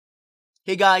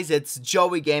Hey guys, it's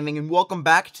Joey Gaming and welcome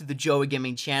back to the Joey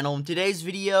Gaming channel. In today's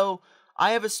video,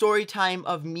 I have a story time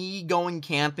of me going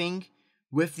camping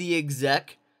with the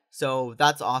exec, so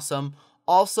that's awesome.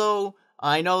 Also,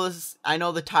 I know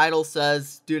the title says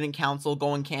Student Council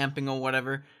going camping or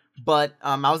whatever, but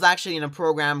I was actually in a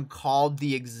program called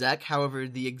the exec. However,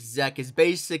 the exec is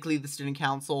basically the Student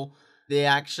Council. They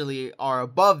actually are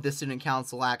above the Student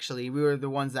Council, actually. We were the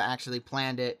ones that actually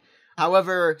planned it.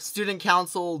 However, Student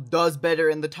Council does better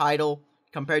in the title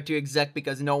compared to exec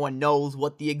because no one knows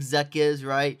what the exec is,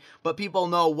 right? But people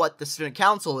know what the Student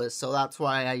Council is, so that's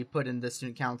why I put in the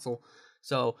Student Council.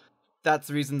 So that's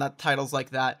the reason that title's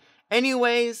like that.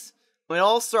 Anyways, it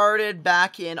all started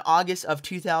back in August of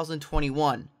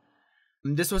 2021.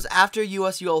 This was after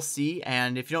USULC,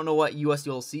 and if you don't know what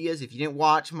USULC is, if you didn't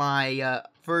watch my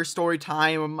first story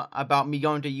time about me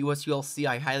going to USULC,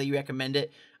 I highly recommend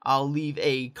it. I'll leave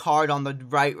a card on the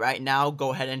right now.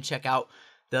 Go ahead and check out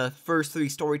the first 3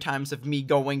 story times of me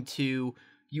going to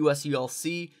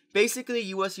USULC.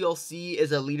 Basically, USULC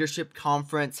is a leadership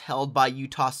conference held by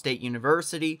Utah State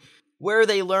University, where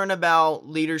they learn about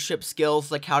leadership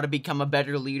skills, like how to become a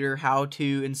better leader, how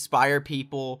to inspire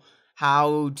people,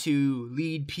 how to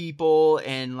lead people,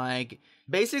 and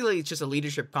basically it's just a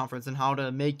leadership conference and how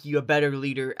to make you a better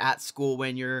leader at school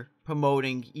when you're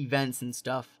promoting events and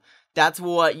stuff. That's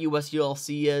what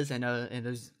USULC is, and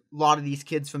there's a lot of these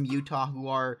kids from Utah who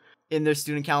are in their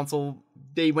student council.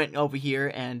 They went over here,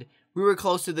 and we were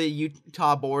close to the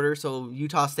Utah border, so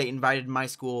Utah State invited my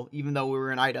school, even though we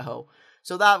were in Idaho.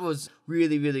 So that was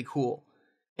really, really cool.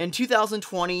 In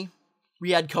 2020,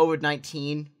 we had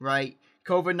COVID-19, right?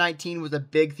 COVID-19 was a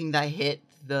big thing that hit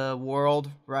the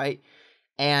world, right?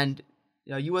 And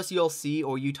USULC,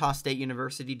 or Utah State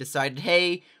University, decided,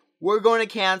 hey, we're going to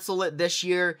cancel it this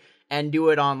year and do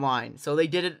it online. So they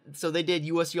did it. So they did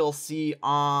USULC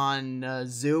on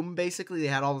Zoom. Basically, they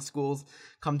had all the schools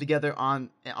come together on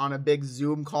a big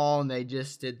Zoom call, and they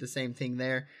just did the same thing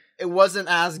there. It wasn't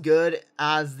as good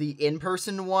as the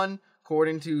in-person one,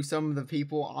 according to some of the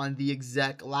people on the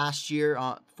exec last year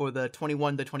for the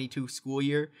 21 to 22 school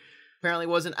year. Apparently, it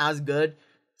wasn't as good.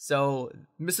 So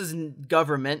Mrs.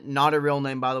 Government, not a real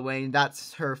name by the way,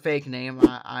 that's her fake name.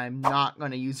 I'm not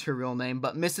going to use her real name,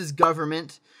 but Mrs.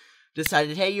 Government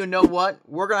decided, hey, you know what?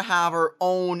 We're going to have our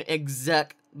own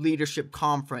exec leadership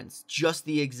conference, just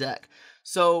the exec.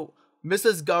 So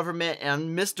Mrs. Government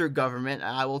and Mr. Government,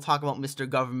 I will talk about Mr.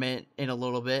 Government in a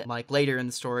little bit, later in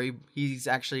the story. He's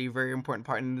actually a very important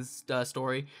part in this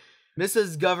story.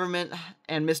 Mrs. Government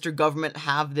and Mr. Government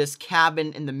have this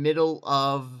cabin in the middle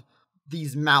of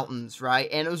these mountains, right?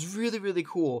 And it was really, really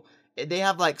cool. They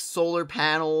have solar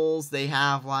panels. They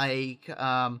have I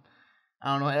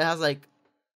don't know, it has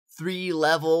 3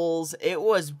 levels. It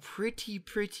was pretty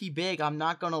big, I'm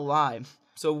not gonna lie.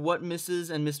 So what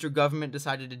Mrs. and Mr. Government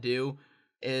decided to do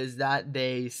is that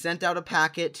they sent out a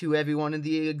packet to everyone in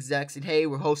the execs, said, hey,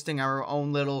 we're hosting our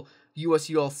own little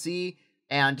USULC,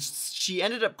 and she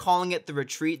ended up calling it the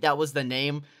retreat. That was the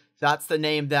name. That's the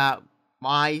name that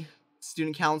my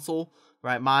student council,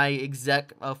 right, my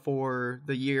exec for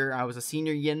the year I was a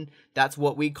senior in, that's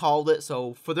what we called it.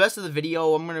 So for the rest of the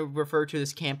video, I'm going to refer to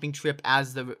this camping trip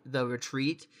as the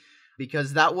retreat,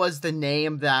 because that was the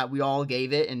name that we all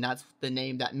gave it, and that's the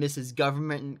name that Mrs.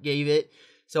 Government gave it.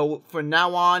 So from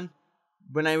now on,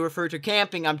 when I refer to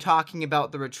camping, I'm talking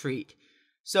about the retreat.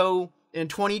 So in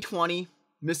 2020,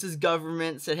 Mrs.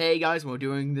 Government said, hey guys, we're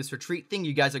doing this retreat thing.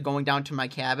 You guys are going down to my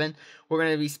cabin. We're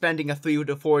going to be spending 3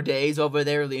 to 4 days over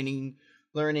there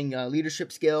learning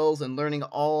leadership skills and learning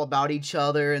all about each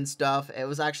other and stuff. It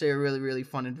was actually a really, really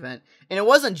fun event. And it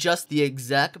wasn't just the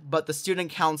exec, but the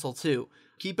student council too.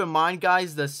 Keep in mind,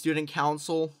 guys, the student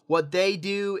council, what they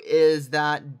do is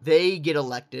that they get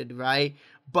elected, right?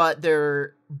 But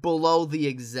they're below the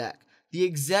exec. The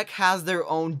exec has their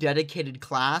own dedicated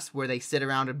class where they sit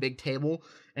around a big table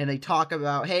and they talk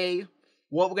about, hey,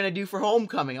 what we're going to do for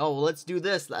homecoming. Oh, well, let's do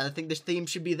this. I think the theme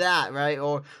should be that, right?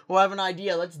 Or we'll have an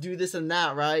idea. Let's do this and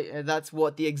that, right? And that's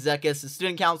what the exec is. The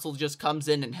student council just comes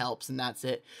in and helps, and that's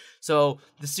it. So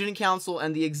the student council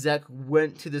and the exec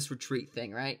went to this retreat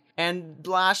thing, right? And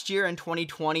last year in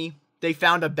 2020, they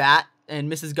found a bat in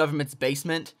Mrs. Government's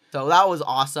basement. So that was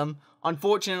awesome.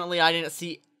 Unfortunately, I didn't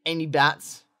see any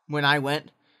bats when I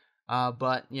went.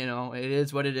 But, it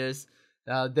is what it is.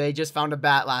 They just found a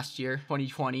bat last year,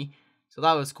 2020. So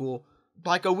that was cool.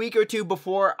 A week or 2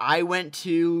 before I went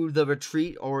to the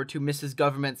retreat, or to Mrs.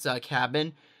 Government's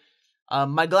cabin,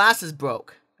 my glasses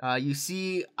broke. You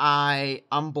see,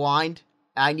 I'm blind.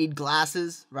 I need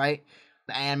glasses, right?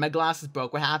 And my glasses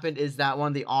broke. What happened is that one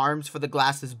of the arms for the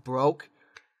glasses broke.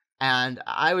 and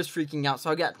I was freaking out.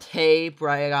 So I got tape,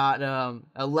 right? I got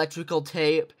electrical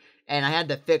tape, and I had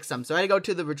to fix them. So I had to go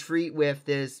to the retreat with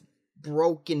this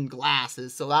broken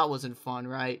glasses, so that wasn't fun,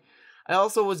 right? I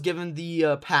also was given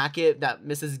the packet that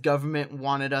Mrs. Government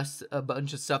wanted us a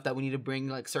bunch of stuff that we need to bring,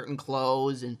 like certain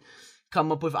clothes and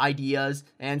come up with ideas.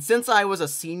 And since I was a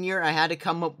senior, I had to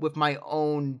come up with my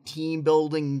own team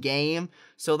building game,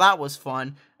 so that was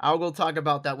fun. I'll go talk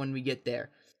about that when we get there.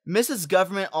 Mrs.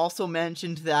 Government also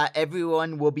mentioned that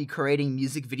everyone will be creating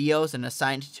music videos and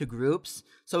assigned to groups.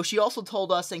 So she also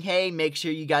told us, saying, hey, make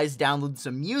sure you guys download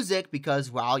some music, because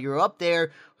while you're up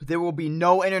there, there will be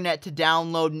no internet to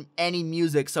download any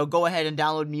music. So go ahead and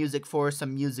download music for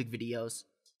some music videos.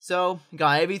 So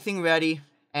got everything ready,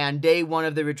 and day one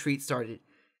of the retreat started.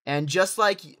 And just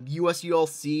like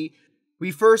USULC, we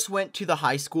first went to the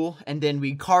high school, and then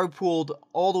we carpooled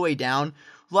all the way down.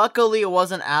 Luckily, it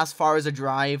wasn't as far as a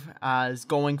drive as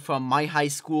going from my high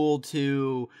school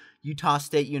to Utah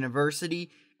State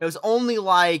University. It was only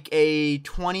like a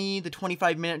 20 to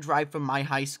 25 minute drive from my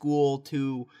high school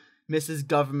to Mrs.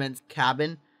 Government's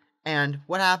cabin. And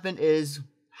what happened is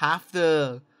half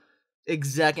the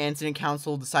Exec and Student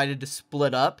Council decided to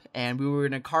split up, and we were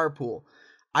in a carpool.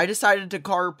 I decided to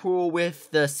carpool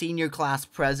with the senior class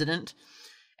president.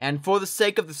 And for the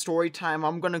sake of the story time,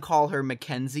 I'm going to call her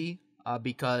Mackenzie.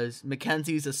 Because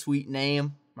Mackenzie's a sweet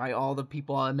name, right? All the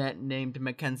people I met named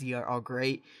Mackenzie are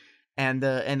great, and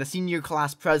the senior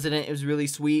class president is really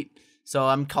sweet, so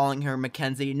I'm calling her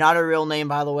Mackenzie. Not a real name,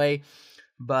 by the way,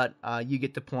 but you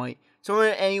get the point. So,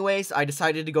 anyways, I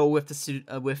decided to go with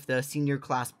the senior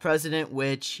class president,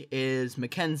 which is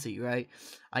Mackenzie, right?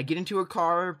 I get into her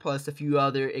car plus a few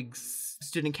other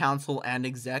student council and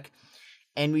exec.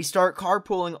 And we start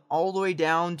carpooling all the way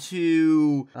down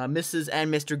to Mrs.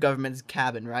 and Mr. Government's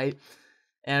cabin, right?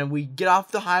 And we get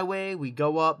off the highway, we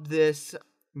go up this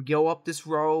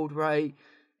road, right?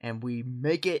 And we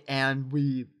make it, and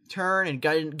we turn and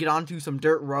get onto some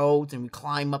dirt roads, and we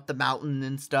climb up the mountain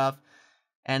and stuff.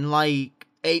 And like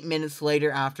 8 minutes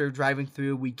later, after driving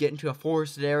through, we get into a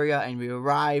forested area, and we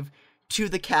arrive to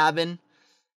the cabin.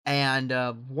 And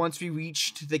once we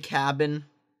reached the cabin,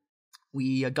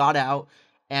 we got out,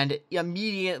 and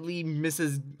immediately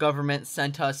Mrs. Government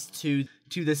sent us to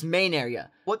this main area.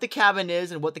 What the cabin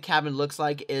is and what the cabin looks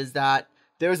like is that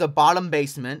there's a bottom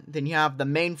basement, then you have the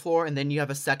main floor, and then you have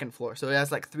a second floor. So it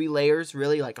has like 3 layers,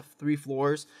 really, like 3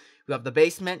 floors. You have the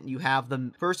basement, you have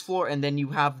the first floor, and then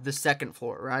you have the second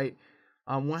floor, right?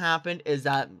 What happened is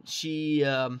that she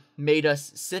made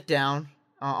us sit down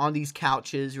on these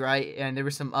couches, right? And there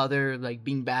were some other like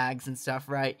bean bags and stuff,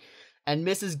 right? And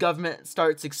Mrs. Government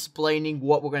starts explaining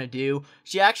what we're going to do.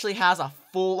 She actually has a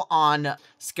full-on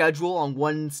schedule on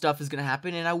when stuff is going to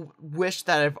happen, and I wish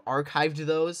that I've archived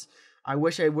those. I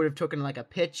wish I would have taken like a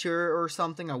picture or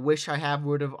something. I wish I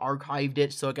would have archived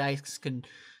it so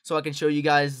I can show you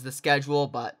guys the schedule,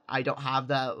 but I don't have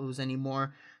those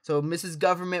anymore. So Mrs.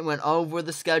 Government went over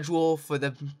the schedule for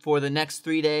the next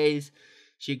 3 days.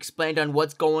 She explained on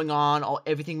what's going on,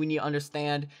 everything we need to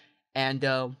understand,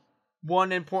 and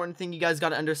one important thing you guys got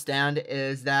to understand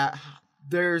is that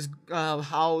this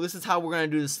is how we're going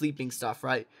to do the sleeping stuff,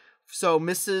 right? So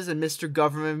Mrs. and Mr.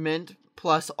 Government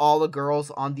plus all the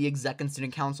girls on the Exec and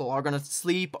Student Council are going to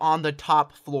sleep on the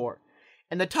top floor.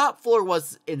 And the top floor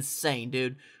was insane,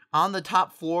 dude. On the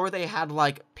top floor, they had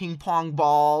like ping pong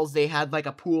balls, they had like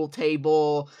a pool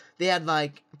table, they had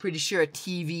like, pretty sure, a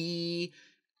TV,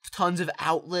 tons of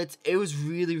outlets. It was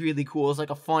really, really cool. It was like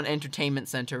a fun entertainment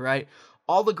center, right?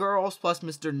 All the girls plus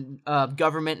Mr.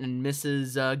 Government and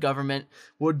Mrs. Government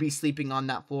would be sleeping on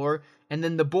that floor. And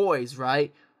then the boys,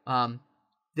 right?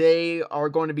 They are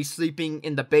going to be sleeping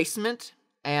in the basement,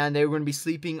 and they're going to be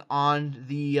sleeping on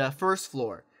the first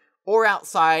floor. Or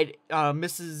outside.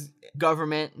 Mrs.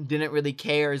 Government didn't really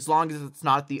care as long as it's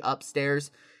not the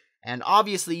upstairs. And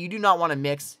obviously, you do not want to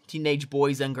mix teenage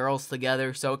boys and girls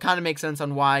together. So it kind of makes sense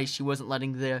on why she wasn't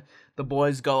letting the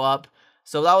boys go up.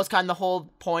 So that was kind of the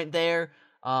whole point there.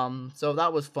 So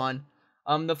that was fun.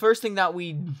 The first thing that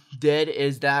we did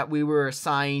is that we were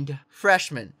assigned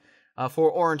freshmen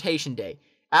for orientation day.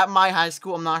 At my high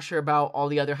school, I'm not sure about all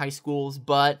the other high schools,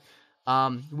 but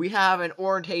we have an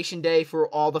orientation day for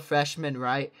all the freshmen,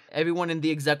 right? Everyone in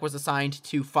the exec was assigned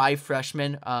to 5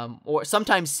 freshmen, or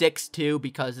sometimes 6 too,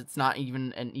 because it's not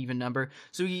even an even number.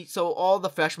 So all the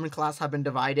freshman class have been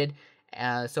divided.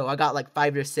 So I got like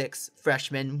 5 to 6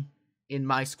 freshmen in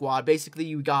my squad. Basically,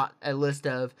 you got a list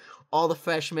of all the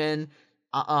freshmen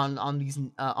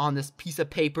on this piece of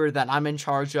paper that I'm in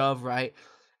charge of, right?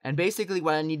 And basically,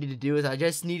 what I needed to do is I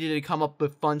just needed to come up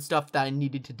with fun stuff that I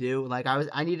needed to do. Like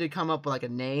I needed to come up with like a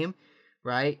name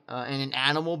right? And an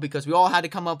animal, because we all had to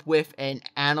come up with an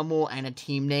animal and a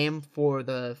team name for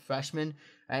the freshmen.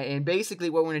 Right? And basically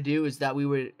what we're going to do is that we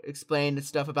would explain the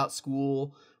stuff about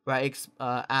school, right?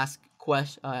 Ask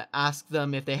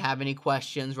them if they have any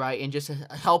questions, right? And just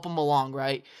help them along,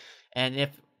 right? And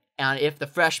if the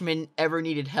freshmen ever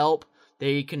needed help,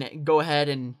 they can go ahead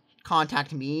and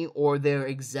contact me or their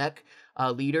exec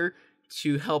leader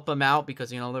to help them out, because,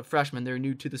 they're freshmen, they're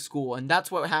new to the school. And that's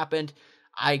what happened.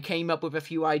 I came up with a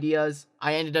few ideas.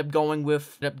 I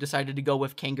decided to go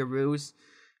with kangaroos,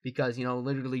 because,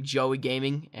 literally Joey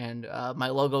Gaming, and my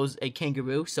logo's a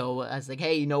kangaroo. So I was like,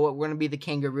 hey, you know what? We're going to be the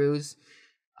kangaroos.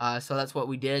 So that's what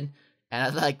we did. And I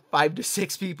had like 5 to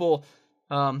 6 people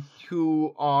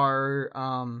who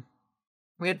are,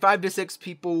 we had 5 to 6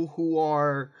 people who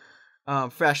are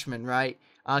freshmen, right?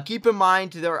 Keep in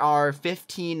mind, there are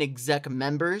 15 exec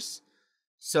members.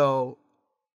 So,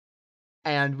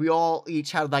 and we all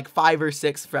each had like 5 or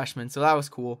 6 freshmen. So that was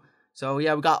cool. So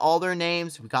yeah, we got all their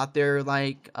names. We got their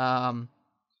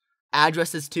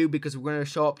addresses too, because we're going to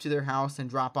show up to their house and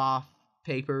drop off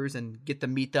papers and get to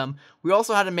meet them. We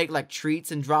also had to make like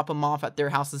treats and drop them off at their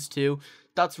houses too.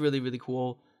 That's really, really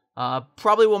cool.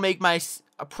 Probably will make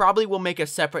a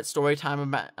separate story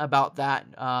time about that.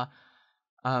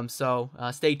 So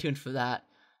stay tuned for that.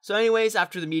 So anyways,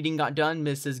 after the meeting got done,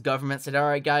 Mrs. Government said, all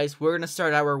right, guys, we're going to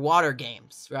start our water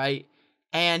games, right?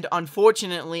 And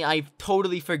unfortunately, I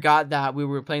totally forgot that we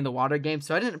were playing the water game,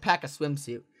 so I didn't pack a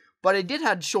swimsuit. But I did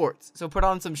have shorts, so put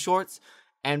on some shorts,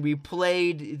 and we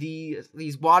played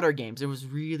these water games. It was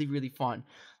really, really fun.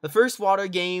 The first water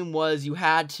game was you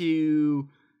had to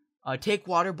take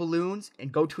water balloons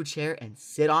and go to a chair and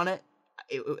sit on it.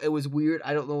 It was weird.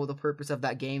 I don't know what the purpose of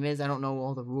that game is. I don't know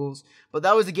all the rules. But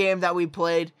that was a game that we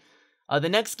played. The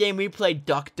next game we played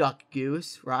Duck, Duck,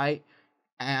 Goose, right?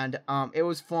 And it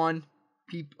was fun.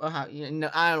 I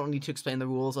don't need to explain the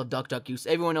rules of Duck, Duck, Goose.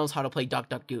 Everyone knows how to play Duck,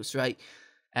 Duck, Goose, right?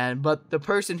 But the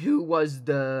person who was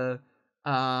the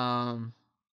I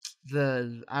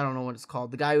don't know what it's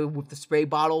called, the guy with the spray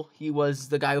bottle, he was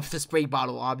the guy with the spray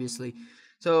bottle, obviously.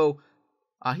 So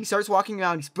he starts walking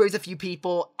around, he sprays a few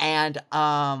people, and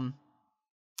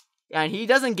he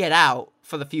doesn't get out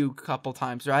for the couple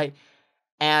times, right?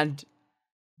 And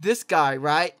this guy,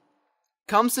 right,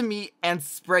 comes to me and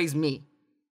sprays me.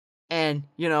 And,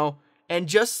 and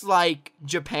just like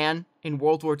Japan in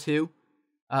World War II,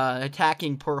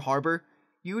 attacking Pearl Harbor,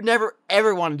 you would never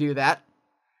ever want to do that.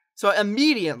 So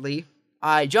immediately,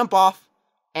 I jump off,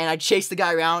 and I chase the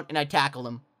guy around, and I tackle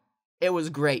him. It was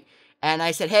great. And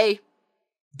I said, hey,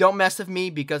 don't mess with me,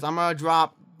 because I'm gonna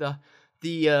drop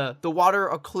the water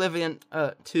equivalent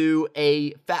to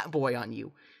a fat boy on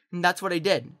you. And that's what I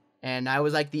did. And I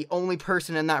was like the only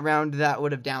person in that round that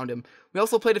would have downed him. We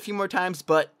also played a few more times,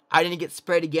 but I didn't get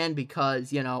sprayed again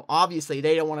because, obviously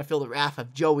they don't want to feel the wrath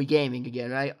of Joey Gaming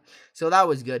again, right? So that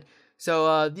was good.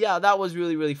 So, yeah, that was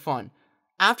really, really fun.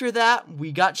 After that,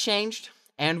 we got changed,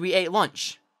 and we ate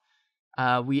lunch.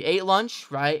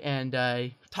 Right? And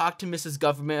I talked to Mrs.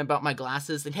 Government about my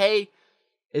glasses, and hey,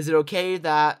 is it okay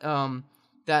that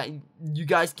that you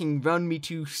guys can run me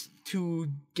to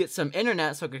get some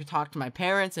internet so I can talk to my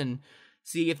parents and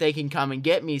see if they can come and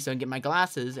get me so I can get my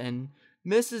glasses? And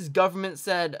Mrs. Government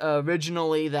said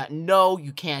originally that no,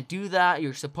 you can't do that.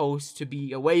 You're supposed to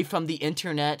be away from the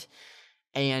internet.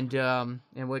 And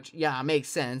which, yeah, makes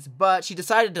sense. But she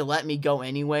decided to let me go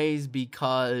anyways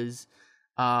because,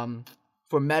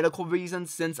 for medical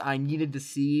reasons, since I needed to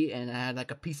see and I had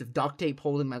like a piece of duct tape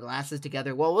holding my glasses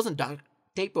together. Well, it wasn't duct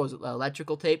tape, it was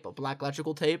electrical tape, black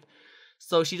electrical tape.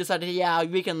 So she decided, yeah,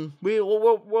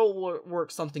 we'll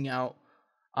work something out.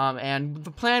 And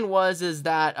the plan is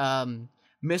that,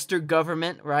 Mr.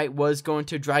 Government, right, was going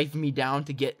to drive me down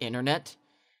to get internet.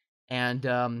 And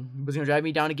was going to drive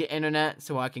me down to get internet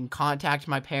so I can contact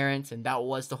my parents, and that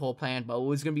was the whole plan, but it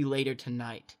was going to be later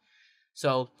tonight.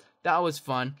 So that was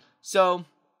fun. So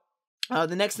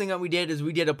the next thing that we did is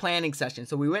we did a planning session.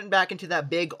 So we went back into that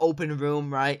big open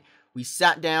room, right? We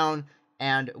sat down,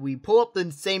 and we pull up the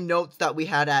same notes that we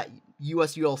had at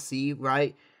USULC,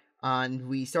 right? And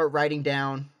we start writing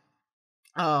down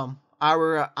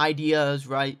our ideas,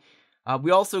 right?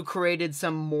 We also created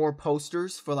some more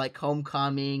posters for like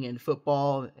homecoming and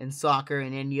football and soccer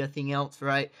and anything else,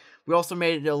 right? We also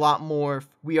made it a lot more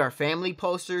We Are Family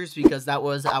posters because that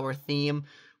was our theme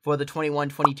for the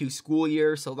 21-22 school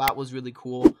year, so that was really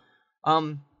cool.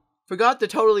 Forgot to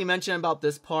totally mention about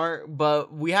this part,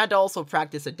 but we had to also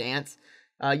practice a dance.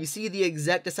 You see, the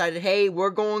exec decided, hey,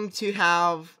 we're going to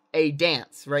have a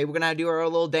dance, right? We're going to do our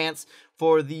little dance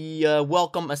for the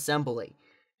welcome assembly.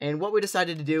 And what we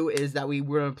decided to do is that we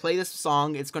were going to play this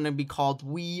song. It's going to be called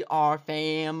 "We Are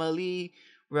Family,"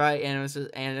 right? And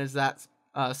it's that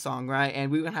song, right?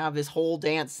 And we were going to have this whole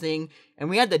dance thing. And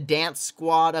we had the dance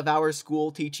squad of our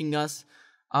school teaching us.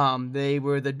 They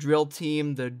were the drill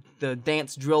team, the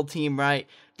dance drill team, right?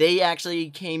 They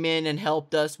actually came in and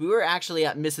helped us. We were actually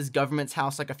at Mrs. Government's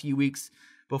house like a few weeks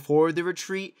before the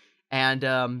retreat.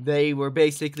 And they were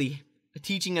basically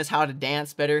teaching us how to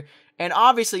dance better. And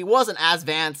obviously, it wasn't as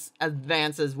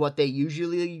advanced as what they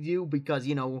usually do because,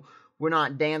 you know, we're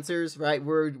not dancers, right?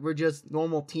 We're just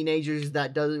normal teenagers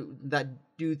that do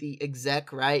the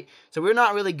exec, right? So we're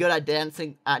not really good at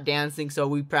dancing. So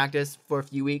we practiced for a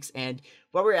few weeks, and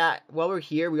while we're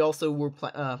here, we also were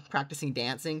practicing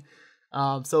dancing.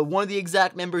 So one of the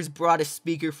exec members brought a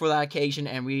speaker for that occasion,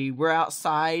 and we were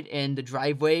outside in the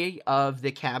driveway of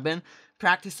the cabin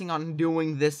practicing on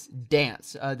doing this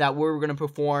dance that we're going to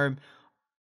perform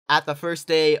at the first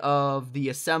day of the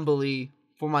assembly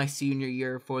for my senior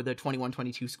year for the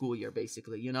 21-22 school year,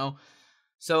 basically, you know?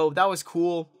 So that was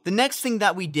cool. The next thing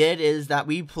that we did is that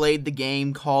we played the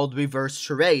game called Reverse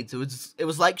Charades. It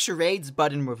was like charades,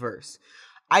 but in reverse.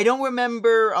 I don't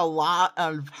remember a lot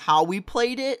of how we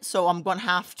played it, so I'm going to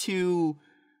have to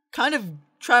kind of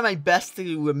try my best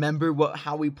to remember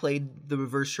how we played the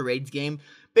Reverse Charades game.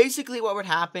 Basically, what would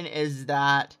happen is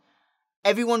that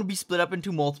everyone would be split up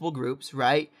into multiple groups,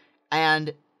 right?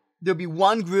 And there'd be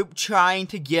one group trying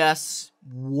to guess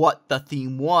what the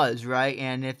theme was, right?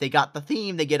 And if they got the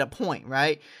theme, they get a point,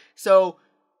 right? So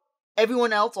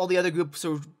everyone else, all the other groups,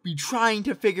 would be trying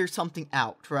to figure something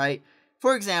out, right?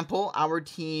 For example, our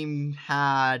team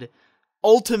had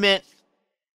ultimate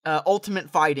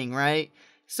fighting, right?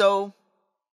 So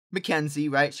Mackenzie,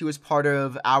 right? She was part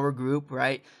of our group,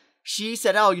 right? She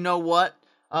said, "Oh, you know what?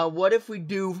 What if we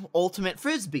do ultimate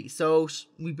frisbee?" So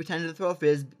we pretended to throw a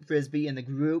frisbee, and the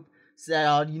group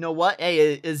said, "You know what?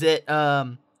 Hey, is it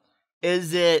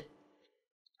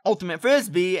ultimate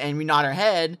frisbee?" And we nod our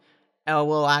head.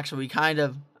 Well, actually, we kind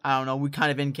of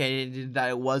indicated that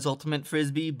it was ultimate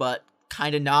frisbee, but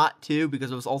kind of not too,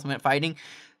 because it was ultimate fighting.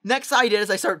 Next I did is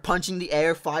I started punching the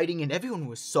air, fighting, and everyone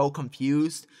was so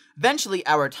confused. Eventually,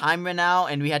 our time ran out,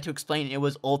 and we had to explain it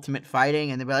was ultimate fighting,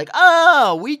 and they were like,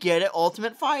 "Oh, we get it,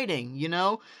 ultimate fighting," you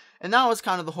know? And that was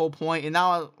kind of the whole point, and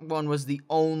that one was the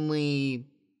only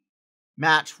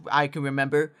match I can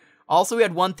remember. Also, we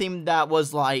had one theme that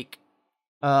was like,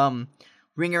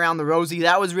 Ring Around the Rosie.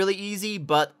 That was really easy,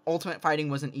 but ultimate fighting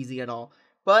wasn't easy at all.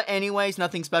 But anyways,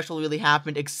 nothing special really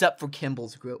happened except for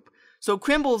Kimball's group. So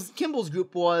Kimball's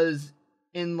group was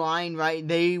in line, right?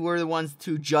 They were the ones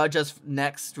to judge us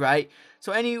next, right?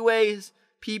 So anyways,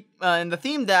 and the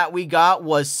theme that we got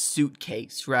was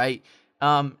suitcase, right?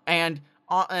 And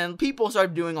people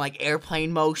started doing like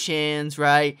airplane motions,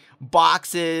 right?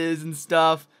 Boxes and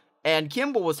stuff. And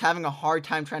Kimball was having a hard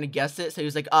time trying to guess it, so he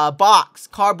was like, box,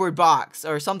 cardboard box,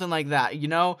 or something like that, you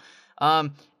know?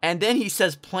 And then he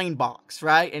says plain box,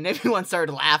 right? And everyone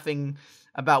started laughing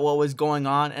about what was going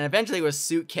on, and eventually it was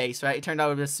suitcase, right? It turned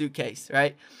out it was a suitcase,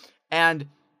 right? And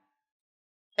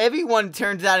everyone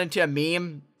turned that into a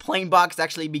meme. Plain box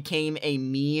actually became a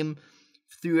meme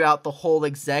throughout the whole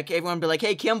exec. Everyone would be like,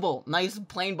 "Hey, Kimball, nice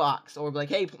plain box," or be like,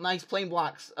 "Hey, nice plain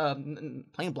box,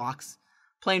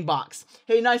 plain box.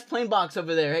 Hey, nice plain box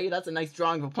over there. Hey, that's a nice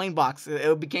drawing of a plain box."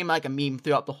 It became like a meme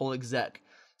throughout the whole exec.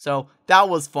 So that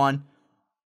was fun.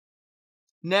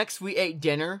 Next, we ate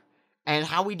dinner. And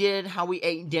how we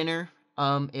ate dinner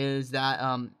is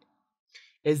that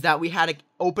we had an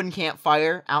open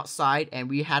campfire outside, and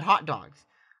we had hot dogs.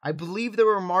 I believe there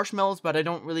were marshmallows, but I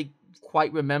don't really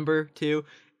quite remember too.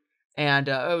 And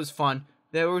it was fun.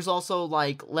 There was also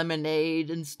like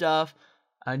lemonade and stuff.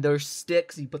 And there's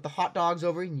sticks. You put the hot dogs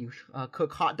over, and you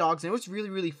cook hot dogs, and it was really,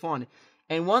 really fun.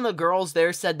 And one of the girls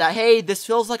there said that, "Hey, this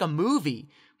feels like a movie.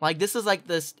 Like this is like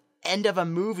this end of a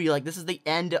movie. Like this is the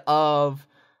end of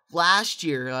last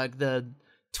year, like the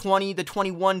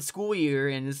 21 school year,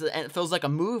 and it feels like a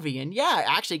movie." And yeah, it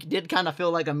actually did kind of feel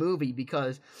like a movie,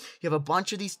 because you have a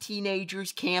bunch of these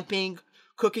teenagers camping,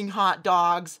 cooking hot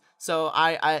dogs. So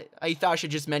I thought I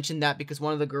should just mention that, because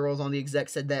one of the girls on the exec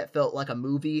said that it felt like a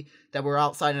movie, that we're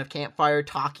outside in a campfire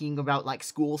talking about like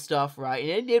school stuff, right?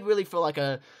 And it did really feel like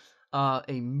a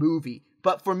movie.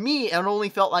 But for me, it only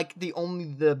felt like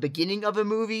the beginning of a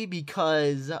movie,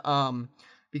 because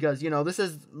you know, this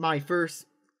is my first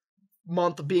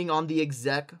month being on the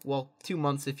exec. Well, 2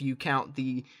 months if you count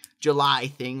the July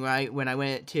thing, right, when I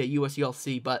went to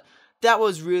USULC. But that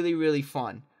was really, really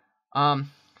fun.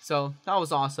 So that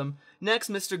was awesome. Next,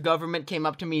 Mr. Government came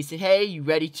up to me and said, "Hey, you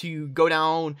ready to go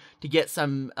down to get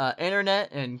some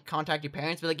internet and contact your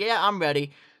parents?" Be like, "Yeah, I'm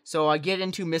ready." So I get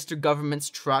into Mr. Government's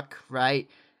truck, right?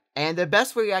 And the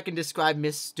best way I can describe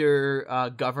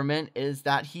Mr. Government is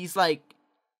that he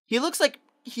looks like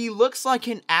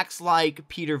and acts like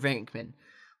Peter Venkman.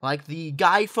 Like the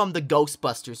guy from the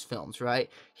Ghostbusters films,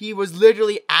 right? He was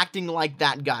literally acting like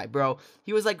that guy, bro.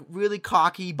 He was like really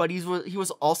cocky, but he was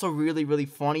also really, really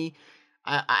funny.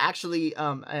 I actually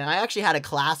had a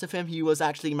class of him. He was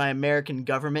actually my American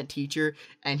government teacher,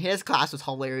 and his class was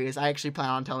hilarious. I actually plan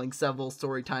on telling several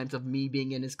story times of me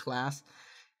being in his class.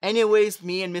 Anyways,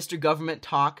 me and Mr. Government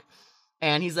talk,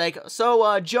 and he's like,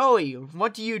 "So, Joey,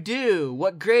 what do you do?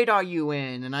 What grade are you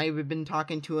in?" And I've been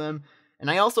talking to him. And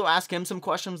I also asked him some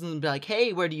questions and be like,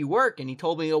 "Hey, where do you work?" And he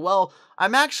told me, "Oh, well,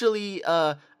 I'm actually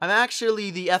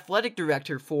the athletic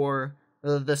director for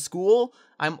the school.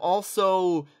 I'm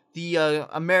also the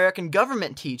American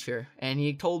government teacher." And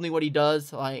he told me what he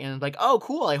does. And I'm like, "Oh,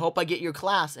 cool. I hope I get your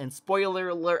class." And spoiler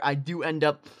alert, I do end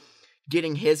up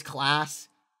getting his class.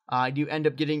 I do end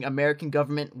up getting American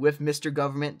government with Mr.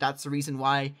 Government. That's the reason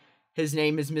why his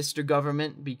name is Mr.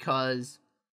 Government, because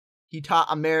he taught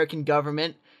American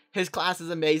government. His class is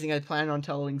amazing. I plan on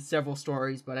telling several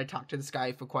stories, but I talked to this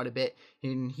guy for quite a bit,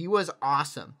 and he was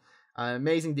awesome.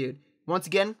 Amazing dude. Once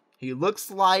again, he looks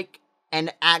like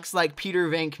and acts like Peter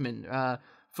Venkman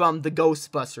from the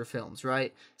Ghostbuster films,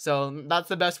 right? So that's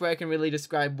the best way I can really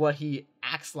describe what he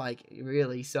acts like,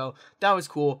 really. So that was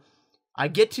cool. I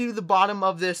get to the bottom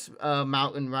of this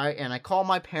mountain, right, and I call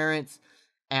my parents,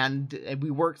 and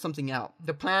we work something out.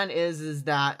 The plan is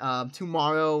that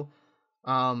tomorrow,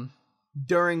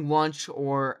 during lunch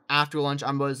or after lunch,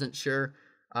 I wasn't sure.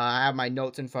 I have my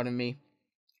notes in front of me.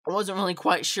 I wasn't really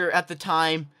quite sure at the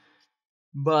time,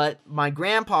 but my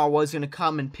grandpa was going to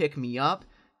come and pick me up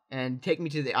and take me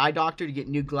to the eye doctor to get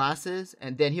new glasses,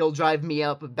 and then he'll drive me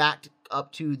back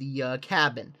up to the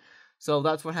cabin. So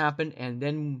that's what happened, and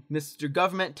then Mr.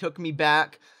 Government took me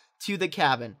back to the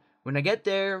cabin. When I get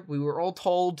there, we were all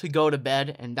told to go to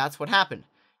bed, and that's what happened.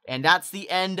 And that's the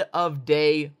end of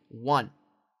day 1.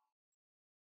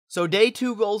 So day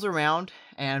 2 rolls around,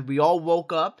 and we all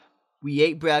woke up, we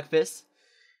ate breakfast,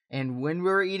 and when we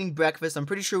were eating breakfast, I'm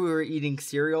pretty sure we were eating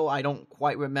cereal. I don't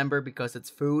quite remember because it's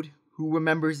food. Who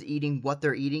remembers eating what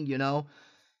they're eating, you know?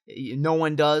 No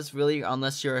one does, really,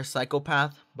 unless you're a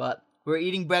psychopath, but we're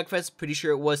eating breakfast, pretty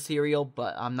sure it was cereal,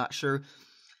 but I'm not sure.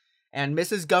 And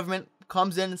Mrs. Government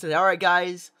comes in and says, "All right,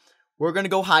 guys, we're going to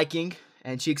go hiking,"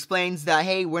 and she explains that,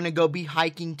 hey, we're going to go be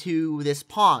hiking to this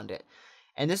pond,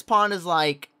 and this pond is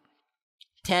like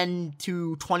 10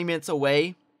 to 20 minutes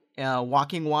away,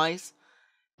 walking wise.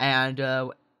 And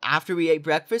after we ate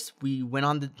breakfast, we went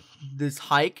on this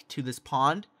hike to this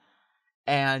pond.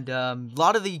 And a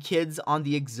lot of the kids on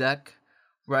the exec,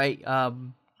 right,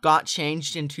 got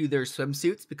changed into their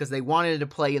swimsuits because they wanted to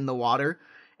play in the water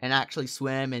and actually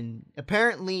swim. And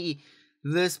apparently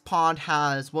this pond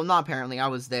has, well, not apparently, I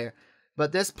was there,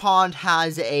 but this pond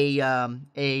has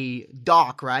a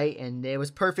dock, right? And it was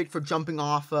perfect for jumping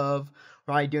off of,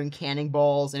 right, doing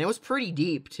cannonballs, and it was pretty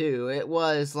deep too. It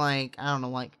was like, I don't know,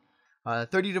 like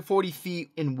 30 to 40 feet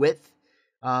in width,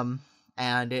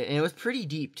 and it was pretty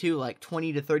deep too, like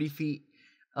 20 to 30 feet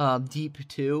deep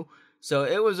too. So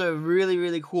it was a really,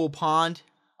 really cool pond.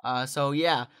 So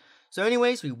yeah. So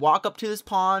anyways, we walk up to this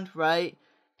pond, right,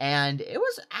 and it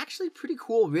was actually pretty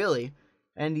cool, really.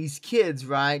 And these kids,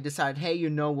 right, decide, hey, you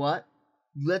know what?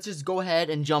 Let's just go ahead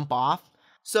and jump off.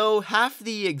 So half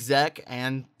the exec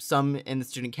and some in the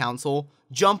student council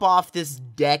jump off this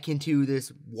deck into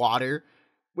this water.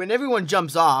 When everyone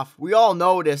jumps off, we all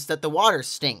notice that the water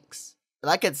stinks.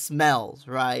 Like it smells,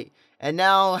 right? And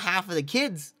now half of the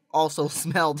kids also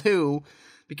smell too,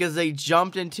 because they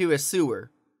jumped into a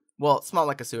sewer. Well, it smelled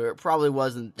like a sewer. It probably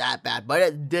wasn't that bad, but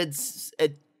it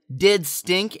did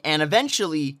stink, and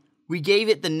eventually we gave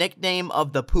it the nickname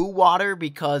of the poo water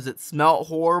because it smelled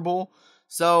horrible.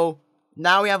 So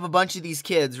now we have a bunch of these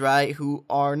kids, right, who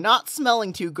are not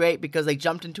smelling too great because they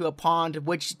jumped into a pond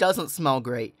which doesn't smell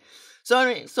great.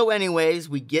 So anyways,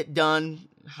 we get done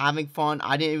having fun.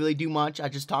 I didn't really do much. I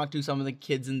just talked to some of the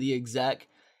kids in the exec.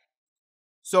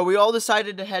 So we all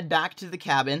decided to head back to the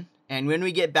cabin. And when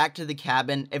we get back to the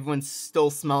cabin, everyone still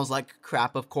smells like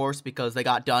crap, of course, because they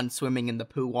got done swimming in the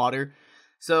poo water.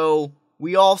 So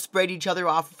we all sprayed each other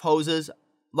off with hoses.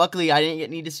 Luckily, I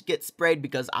didn't need to get sprayed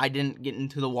because I didn't get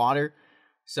into the water.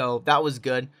 So that was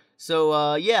good.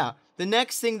 So yeah, the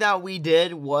next thing that we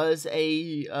did was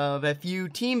a few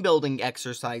team building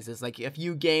exercises, like a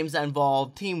few games that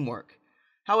involved teamwork.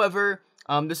 However,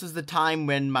 this is the time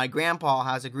when my grandpa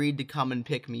has agreed to come and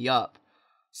pick me up.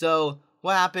 So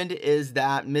what happened is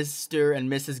that Mr. and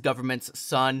Mrs. Government's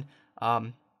son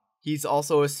He's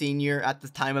also a senior at the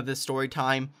time of this story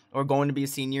time, or going to be a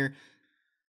senior.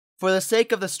 For the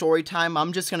sake of the story time,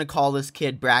 I'm just going to call this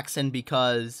kid Braxton,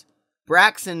 because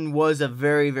Braxton was a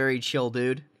very, very chill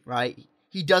dude, right?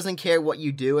 He doesn't care what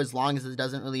you do as long as it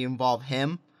doesn't really involve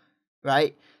him,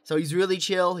 right? So he's really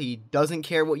chill. He doesn't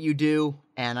care what you do.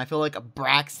 And I feel like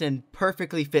Braxton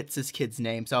perfectly fits this kid's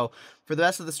name. So for the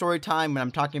rest of the story time, when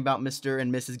I'm talking about Mr.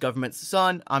 and Mrs. Government's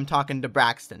son, I'm talking to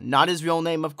Braxton. Not his real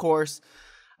name, of course,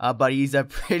 but he's a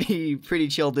pretty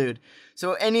chill dude.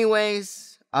 So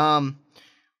anyways,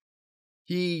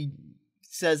 he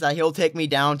says that he'll take me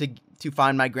down to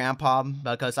find my grandpa,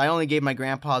 because I only gave my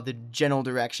grandpa the general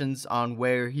directions on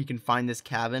where he can find this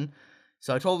cabin.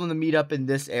 So I told him to meet up in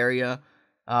this area,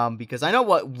 because I know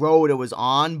what road it was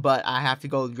on, but I have to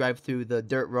go drive through the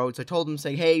dirt road. So I told him,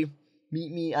 say, hey,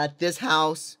 meet me at this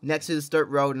house next to this dirt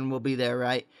road and we'll be there,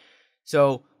 right?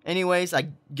 So anyways, I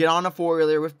get on a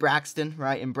four-wheeler with Braxton,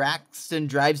 right? And Braxton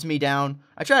drives me down.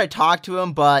 I try to talk to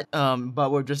him, but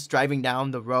we're just driving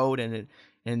down the road, and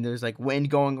there's like wind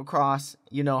going across.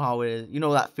 You know how it is. You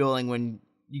know that feeling when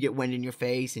you get wind in your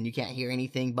face and you can't hear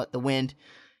anything but the wind.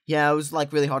 Yeah, it was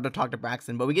like really hard to talk to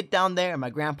Braxton, but we get down there and my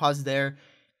grandpa's there.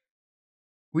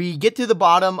 We get to the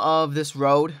bottom of this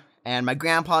road and my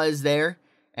grandpa is there,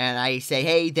 and I say,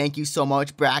 hey, thank you so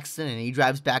much, Braxton, and he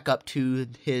drives back up to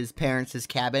his parents'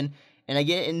 cabin, and I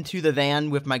get into the van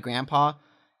with my grandpa,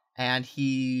 and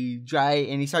he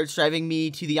starts driving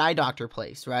me to the eye doctor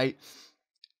place, right?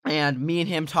 And me and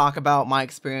him talk about my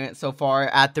experience so far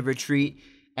at the retreat,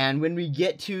 and when we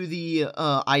get to the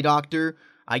eye doctor,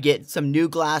 I get some new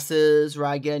glasses, or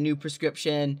I get a new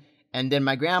prescription, and then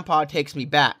my grandpa takes me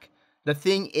back. The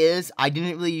thing is, I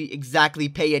didn't really exactly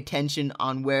pay attention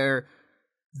on where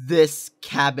this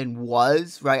cabin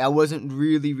was, right? I wasn't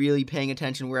really paying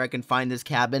attention where I can find this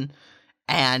cabin,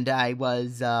 and I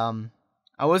wasn't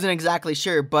exactly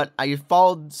sure, but I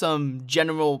followed some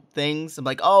general things. I'm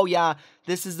like, oh yeah,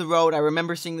 this is the road. I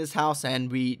remember seeing this house,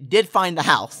 and we did find the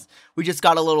house. We just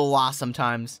got a little lost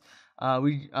sometimes.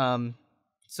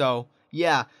 So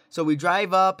yeah, so we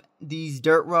drive up these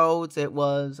dirt roads. It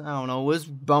was, I don't know, it was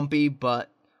bumpy, but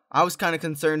I was kind of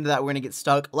concerned that we're going to get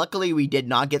stuck. Luckily, we did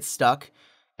not get stuck,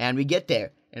 and we get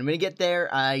there. And when we get there,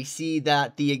 I see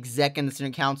that the Exec and the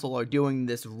Student Council are doing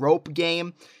this rope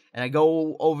game, and I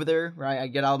go over there, right? I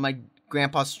get out of my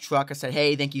grandpa's truck. I said,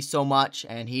 hey, thank you so much,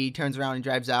 and he turns around and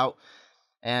drives out,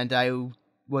 and I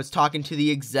was talking to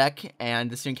the Exec and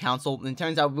the Student Council, and it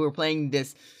turns out we were playing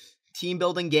this team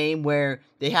building game where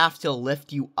they have to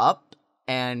lift you up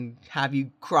and have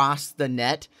you cross the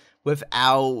net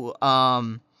without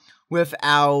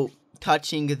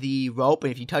touching the rope,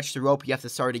 and if you touch the rope, you have to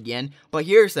start again. But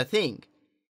here's the thing: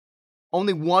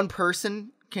 only one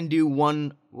person can do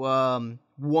one.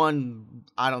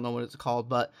 I don't know what it's called,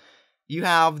 but you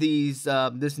have these.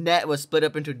 This net was split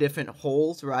up into different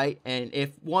holes, right? And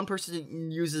if one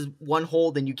person uses one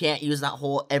hole, then you can't use that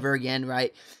hole ever again,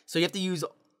 right? So you have to use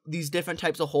these different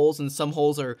types of holes, and some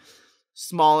holes are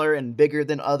smaller and bigger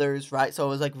than others, right? So it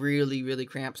was like really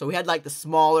cramped. So we had like the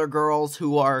smaller girls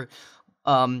who are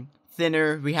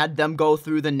thinner. We had them go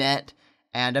through the net,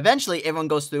 and eventually everyone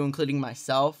goes through, including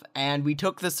myself, and we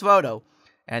took this photo,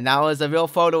 and that was a real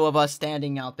photo of us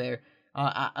standing out there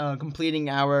completing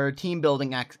our team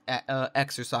building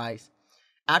exercise.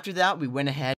 After that, we went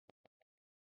ahead.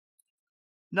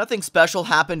 Nothing special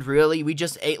happened, really. We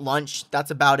just ate lunch.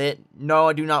 That's about it. No,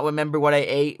 I do not remember what I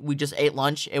ate. We just ate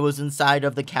lunch. It was inside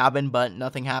of the cabin, but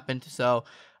nothing happened. So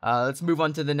let's move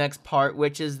on to the next part,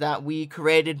 which is that we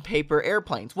created paper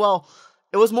airplanes. Well,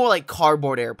 it was more like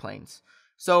cardboard airplanes.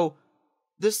 So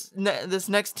this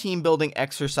next team building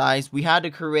exercise, we had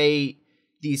to create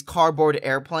these cardboard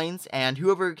airplanes, and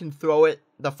whoever can throw it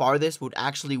the farthest would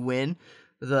actually win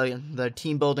the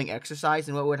team building exercise.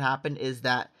 And what would happen is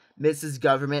that Mrs.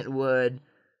 Government would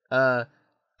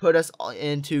put us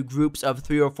into groups of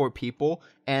 3 or 4 people,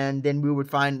 and then we would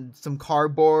find some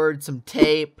cardboard, some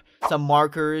tape, some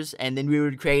markers, and then we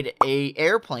would create a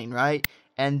airplane, right?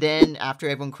 And then after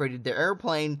everyone created their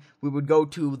airplane, we would go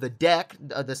to the deck,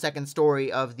 the second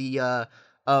story of the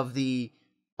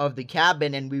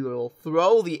cabin, and we will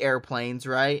throw the airplanes,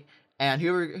 right? And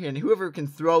whoever can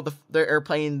throw their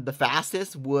airplane the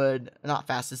farthest would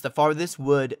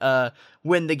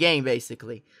win the game,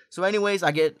 basically. So anyways,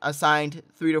 I get assigned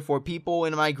 3 to 4 people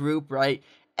in my group, right?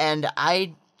 And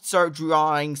I start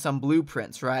drawing some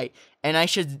blueprints, right? And I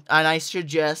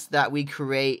suggest that we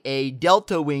create a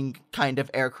delta wing kind of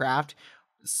aircraft,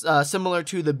 similar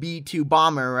to the B-2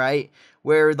 bomber, right?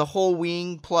 Where the whole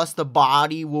wing plus the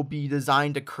body will be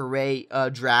designed to create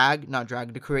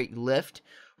to create lift,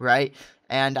 right?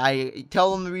 and I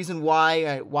tell them the reason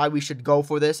why we should go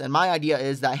for this. And my idea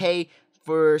is that, hey,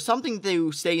 for something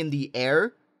to stay in the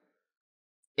air,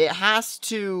 it has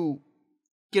to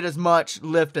get as much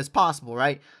lift as possible,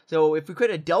 right? So if we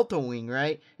create a delta wing,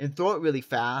 right, and throw it really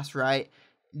fast, right,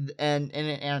 and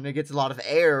it gets a lot of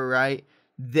air, right,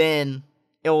 then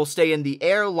it will stay in the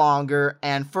air longer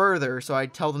and further. So I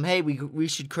tell them, hey, we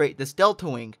should create this delta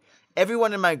wing.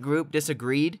 Everyone in my group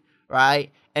disagreed,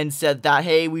 right, and said that,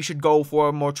 hey, we should go for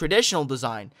a more traditional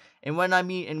design. And what I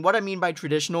mean by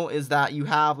traditional is that you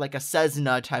have like a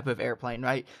Cessna type of airplane,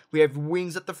 right? We have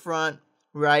wings at the front,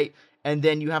 right? And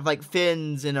then you have like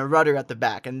fins and a rudder at the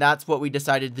back. And that's what we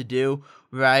decided to do,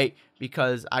 right?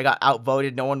 Because I got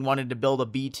outvoted. No one wanted to build a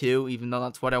B-2, even though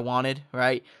that's what I wanted,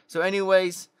 right? So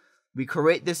anyways, we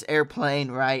create this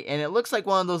airplane, right? And it looks like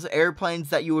one of those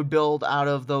airplanes that you would build out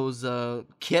of those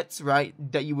kits, right?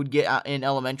 That you would get in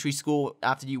elementary school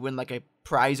after you win like a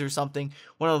prize or something.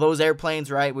 One of those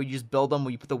airplanes, right? Where you just build them,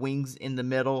 where you put the wings in the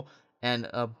middle and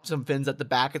some fins at the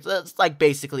back. It's like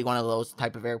basically one of those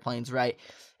type of airplanes, right?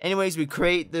 Anyways, we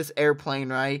create this airplane,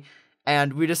 right?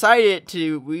 And we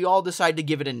all decided to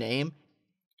give it a name.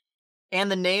 And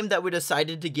the name that we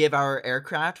decided to give our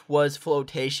aircraft was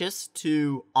Flotacious,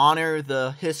 to honor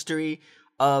the history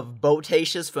of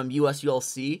Boatacious from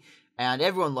USULC. And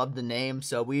everyone loved the name,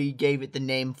 so we gave it the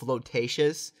name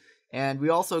Flotacious. And we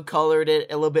also colored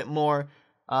it a little bit more.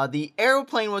 The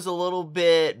airplane was a little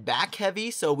bit back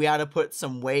heavy, so we had to put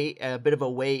some weight, a bit of a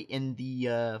weight in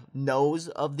the nose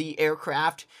of the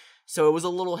aircraft. So it was a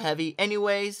little heavy.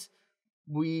 Anyways,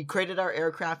 we created our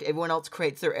aircraft. Everyone else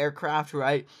creates their aircraft,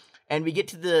 right? And we get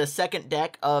to the second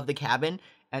deck of the cabin,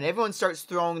 and everyone starts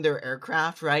throwing their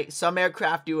aircraft, right? Some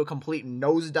aircraft do a complete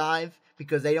nosedive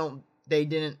because they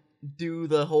didn't do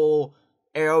the whole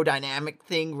aerodynamic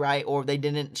thing, right? Or they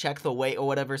didn't check the weight or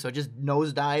whatever, so just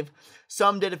nosedive.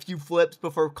 Some did a few flips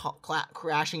before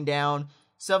crashing down.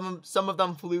 Some of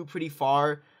them flew pretty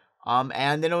far,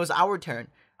 and then it was our turn.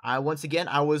 Once again,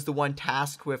 I was the one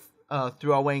tasked with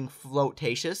throwing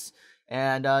Flotacious,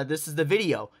 and this is the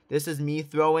video. This is me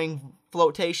throwing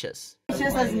Flotacious.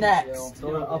 Flotacious is next.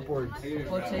 Throw it upwards.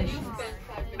 Flotacious.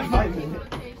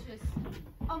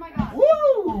 Oh my god.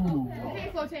 Woo! Okay,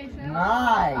 Flotation.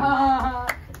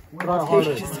 Nice.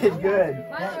 Flotacious did good.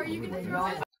 Milo, are you gonna throw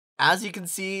it? As you can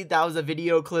see, that was a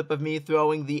video clip of me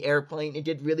throwing the airplane. It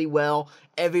did really well.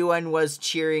 Everyone was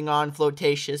cheering on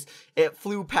Flotacious. It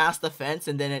flew past the fence,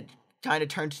 and then it kind of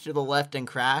turned to the left and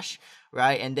crashed,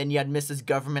 right? And then you had Mrs.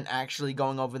 Government actually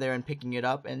going over there and picking it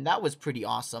up, and that was pretty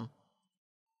awesome.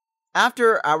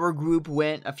 After our group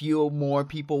went, a few more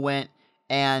people went,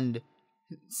 and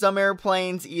some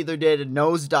airplanes either did a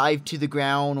nosedive to the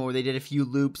ground, or they did a few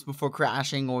loops before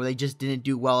crashing, or they just didn't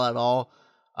do well at all.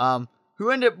 Who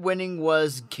ended up winning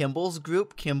was Kimball's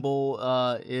group. Kimball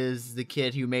is the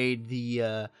kid who made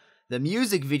the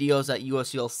music videos at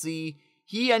USULC.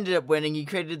 He ended up winning. He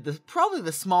created probably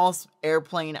the smallest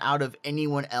airplane out of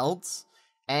anyone else,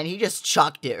 and he just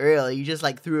chucked it. Really, he just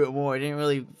like threw it more. It didn't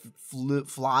really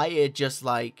fly. It just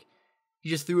like he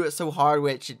just threw it so hard,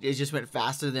 which it just went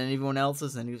faster than everyone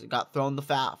else's, and he got thrown the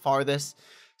farthest.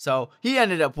 So he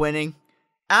ended up winning.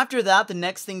 After that, the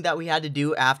next thing that we had to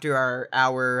do after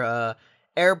our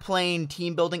airplane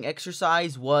team building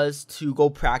exercise was to go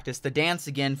practice the dance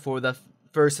again for the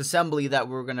first assembly that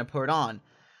we're going to put on.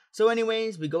 So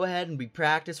anyways, we go ahead and we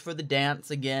practice for the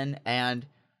dance again, and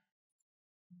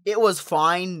it was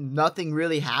fine. Nothing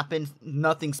really happened.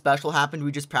 Nothing special happened.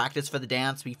 We just practiced for the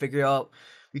dance. We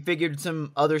figured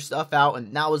some other stuff out,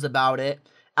 and that was about it.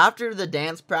 After the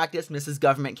dance practice, Mrs.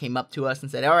 Government came up to us and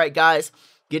said, "All right, guys,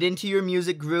 get into your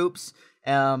music groups,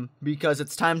 because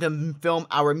it's time to film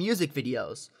our music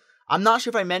videos." I'm not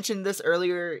sure if I mentioned this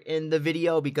earlier in the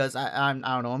video, because I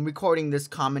don't know, I'm recording this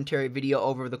commentary video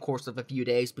over the course of a few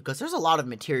days because there's a lot of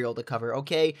material to cover,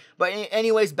 okay? But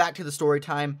anyways, back to the story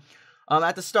time.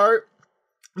 At the start,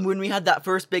 when we had that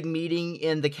first big meeting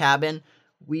in the cabin,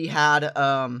 we had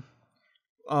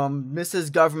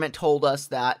Mrs. Government told us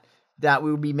that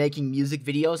we would be making music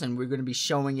videos, and we're going to be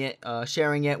sharing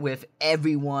it with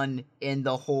everyone in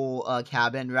the whole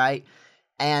cabin, right?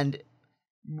 And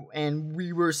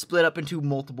we were split up into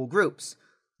multiple groups.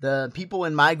 The people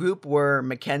in my group were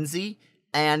Mackenzie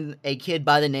and a kid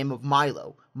by the name of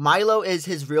Milo. Milo is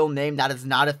his real name. That is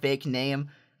not a fake name.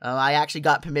 I actually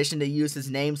got permission to use his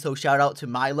name, so shout out to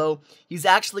Milo. He's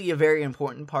actually a very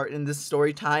important part in this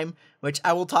story time, which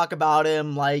I will talk about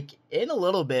him, like, in a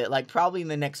little bit, like, probably in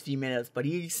the next few minutes, but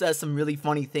he says some really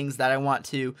funny things that I want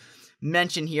to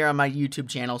mention here on my YouTube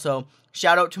channel. So,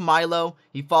 shout out to Milo.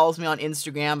 He follows me on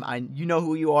Instagram. You know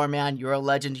who you are, man. You're a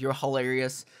legend. You're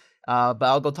hilarious. But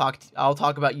I'll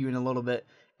talk about you in a little bit.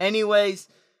 Anyways,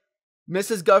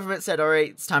 Mrs. Government said, all right,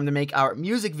 it's time to make our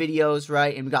music videos,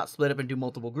 right? And we got split up into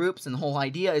multiple groups. And the whole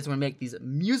idea is we're going to make these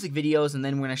music videos and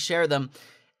then we're going to share them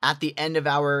at the end of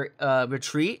our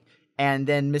retreat. And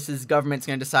then Mrs. Government's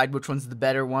going to decide which one's the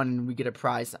better one and we get a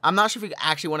prize. I'm not sure if we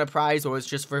actually won a prize or it's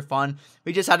just for fun.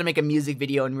 We just had to make a music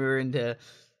video and we were into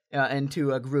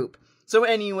a group. So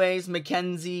anyways,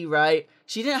 Mackenzie, right?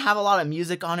 She didn't have a lot of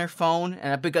music on her phone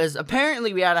because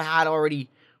apparently we already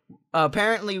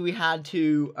had,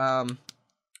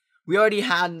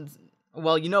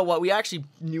 well, you know what? We actually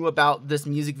knew about this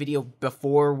music video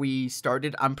before we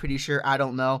started. I'm pretty sure. I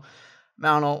don't know.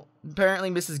 Apparently,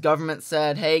 Mrs. Government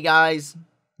said, hey, guys,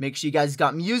 make sure you guys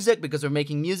got music because we're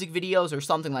making music videos or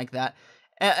something like that.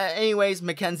 Anyways,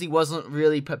 Mackenzie wasn't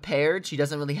really prepared. She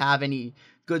doesn't really have any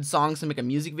good songs to make a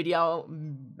music video,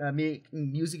 make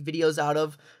music videos out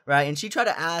of, right? And she tried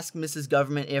to ask Mrs.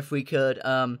 Government if we could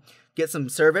get some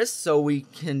service so we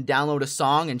can download a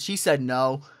song, and she said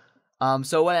no.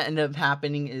 So what ended up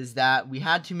happening is that we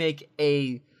had to make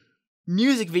a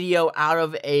music video out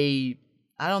of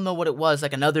I don't know what it was,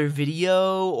 like another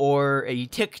video or a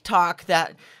TikTok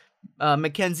that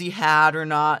Mackenzie had or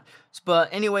not.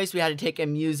 But anyways, we had to take a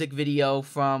music video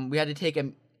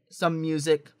some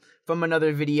music from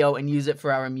another video and use it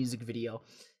for our music video.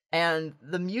 And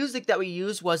the music that we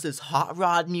used was this hot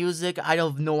rod music. I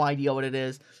have no idea what it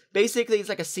is. Basically, it's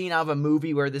like a scene out of a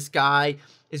movie where this guy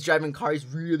is driving a car. He's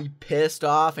really pissed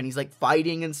off and he's like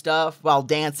fighting and stuff while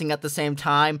dancing at the same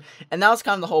time. And that was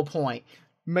kind of the whole point.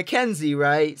 Mackenzie,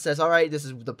 right, says, all right, this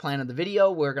is the plan of the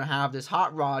video. We're going to have this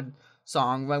hot rod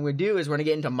song. What we're going to do is we're going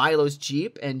to get into Milo's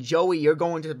Jeep. And Joey, you're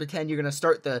going to pretend you're going to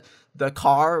start the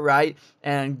car, right,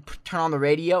 and turn on the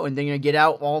radio. And then you're going to get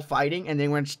out all fighting. And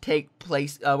then we're going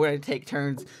to take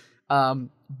turns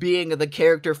being the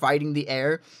character fighting the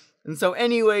air. And so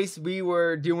anyways, we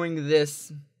were doing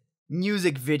this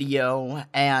music video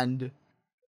and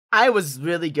I was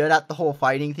really good at the whole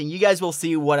fighting thing. You guys will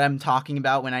see what I'm talking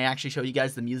about when I actually show you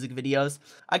guys the music videos.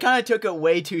 I kind of took it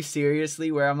way too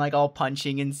seriously where I'm like all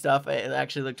punching and stuff. It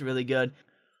actually looked really good.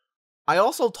 I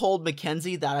also told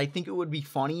Mackenzie that I think it would be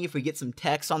funny if we get some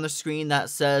text on the screen that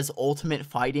says Ultimate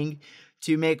Fighting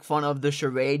to make fun of the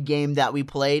charade game that we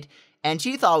played. And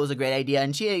she thought it was a great idea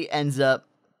and she ends up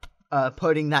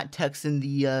putting that text in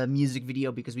the music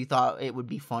video because we thought it would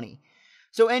be funny.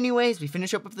 So anyways, we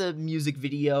finish up with the music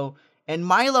video, and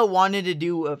Milo wanted to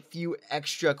do a few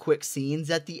extra quick scenes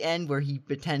at the end where he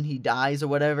pretend he dies or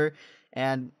whatever,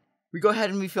 and we go ahead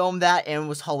and we film that, and it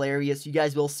was hilarious. You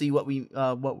guys will see what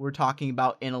we're talking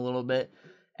about in a little bit,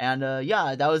 and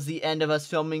yeah, that was the end of us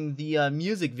filming the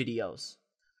music videos.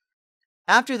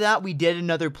 After that, we did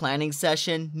another planning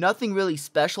session. Nothing really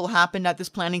special happened at this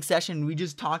planning session. We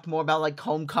just talked more about like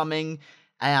homecoming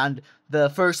and the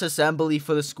first assembly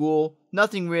for the school.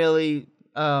 Nothing really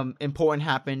important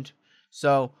happened.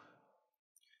 So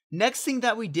next thing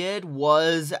that we did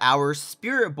was our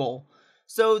Spirit Bowl.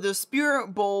 So the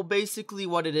Spirit Bowl, basically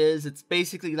what it is, it's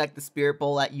basically like the Spirit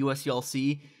Bowl at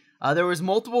USCLC. There was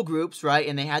multiple groups, right?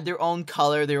 And they had their own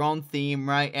color, their own theme,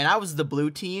 right? And I was the blue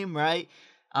team, right?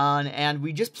 And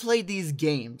we just played these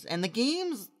games. And the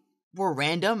games were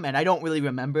random, and I don't really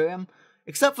remember them.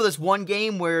 Except for this one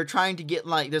game where you're trying to get,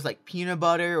 like, there's, like, peanut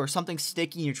butter or something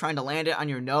sticky and you're trying to land it on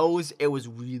your nose. It was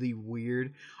really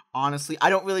weird. Honestly, I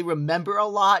don't really remember a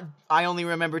lot. I only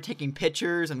remember taking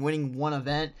pictures and winning one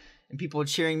event and people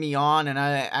cheering me on, and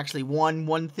I actually won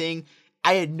one thing.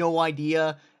 I had no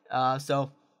idea.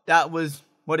 So that was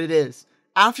what it is.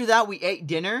 After that, we ate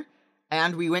dinner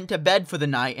and we went to bed for the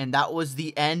night, and that was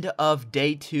the end of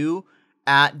day 2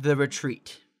 at the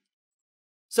retreat.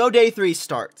 So day 3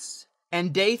 starts.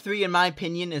 And day 3, in my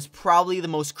opinion, is probably the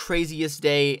most craziest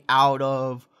day out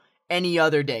of any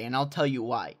other day, and I'll tell you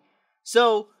why.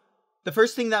 So, the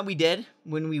first thing that we did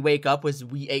when we wake up was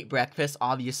we ate breakfast,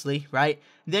 obviously, right?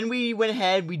 Then we went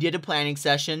ahead, we did a planning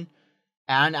session,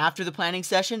 and after the planning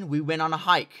session, we went on a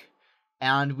hike.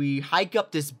 And we hike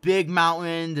up this big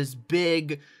mountain, this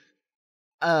big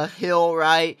hill,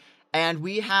 right? And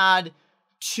we had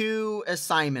 2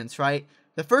 assignments, right?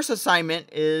 The first assignment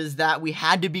is that we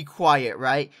had to be quiet,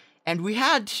 right? And we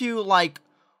had to, like,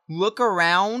 look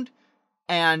around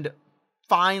and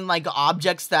find, like,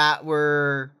 objects that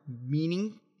were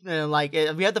we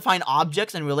had to find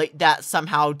objects and relate that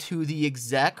somehow to the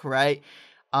exec, right?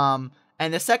 And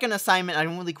the second assignment, I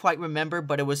don't really quite remember,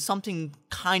 but it was something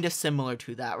kind of similar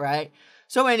to that, right?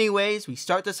 So anyways, we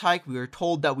start this hike. We were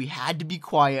told that we had to be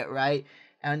quiet, right?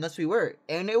 And thus we were.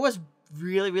 And it was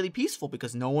really, really peaceful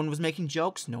because no one was making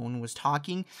jokes, no one was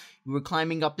talking. We were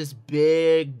climbing up this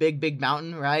big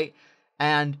mountain, right?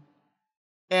 And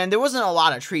there wasn't a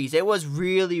lot of trees. It was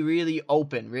really, really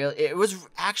open. It was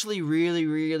actually really,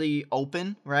 really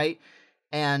open, right?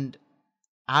 And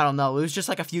I don't know. It was just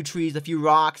like a few trees, a few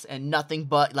rocks, and nothing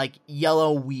but like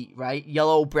yellow wheat, right?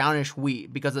 Yellow brownish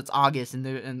wheat because it's August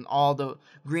and all the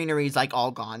greenery is like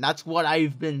all gone. That's what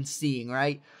I've been seeing,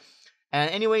 right? And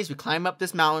anyways, we climb up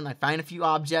this mountain. I find a few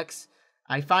objects.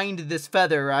 I find this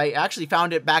feather, right? I actually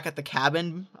found it back at the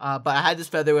cabin, but I had this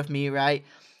feather with me, right?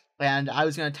 And I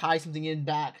was going to tie something in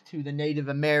back to the Native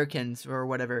Americans or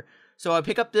whatever. So I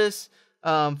pick up this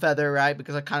feather, right?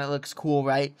 Because it kind of looks cool,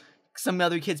 right? Some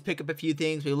other kids pick up a few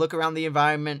things. We look around the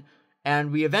environment.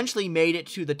 And we eventually made it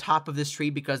to the top of this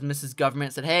tree because Mrs.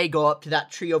 Government said, hey, go up to that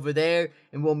tree over there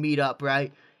and we'll meet up,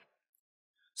 right?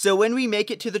 So when we make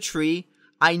it to the tree,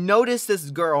 I noticed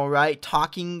this girl, right,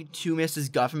 talking to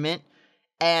Mrs. Government.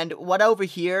 And what I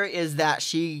overhear is that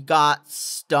she got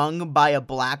stung by a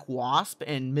black wasp,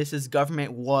 and Mrs.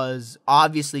 Government was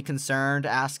obviously concerned,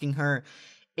 asking her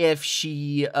if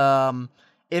she's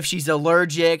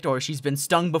allergic or she's been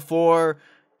stung before.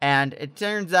 And it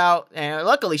turns out, and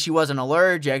luckily she wasn't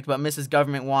allergic, but Mrs.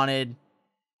 Government wanted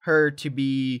her to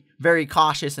be very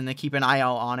cautious and to keep an eye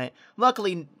out on it.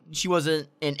 Luckily, she wasn't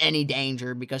in any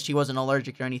danger because she wasn't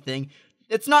allergic or anything.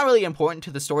 It's not really important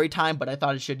to the story time, but I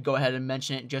thought I should go ahead and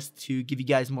mention it just to give you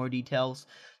guys more details.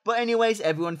 But anyways,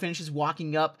 everyone finishes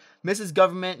walking up. Mrs.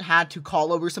 Government had to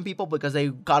call over some people because they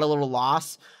got a little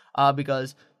lost.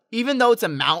 Because even though it's a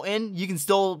mountain, you can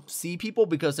still see people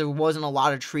because there wasn't a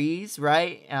lot of trees,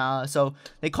 right? So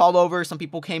they called over. Some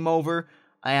people came over.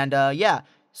 And yeah.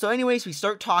 So anyways, we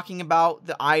start talking about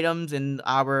the items and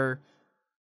our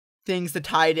things to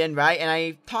tie it in, right? And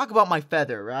I talk about my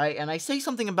feather, right? And I say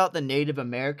something about the Native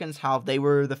Americans, how they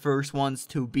were the first ones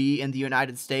to be in the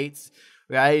United States,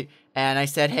 right? And I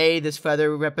said, hey, this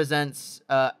feather represents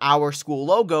our school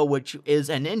logo, which is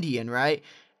an Indian, right?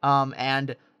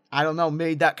 And I don't know,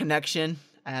 made that connection,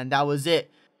 and that was it.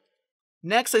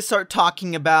 Next, I start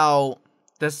talking about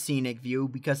the scenic view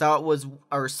because that was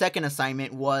our second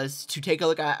assignment, was to take a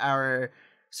look at our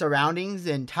surroundings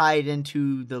and tie it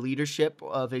into the leadership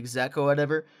of Exec or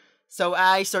whatever. So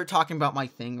I start talking about my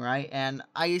thing, right? And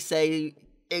I say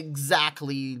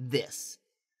exactly this.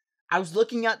 I was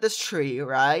looking at this tree,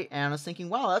 right? And I was thinking,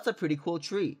 wow, that's a pretty cool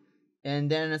tree.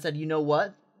 And then I said, you know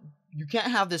what? You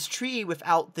can't have this tree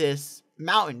without this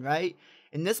mountain, right?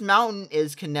 And this mountain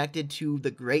is connected to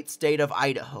the great state of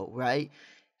Idaho, right?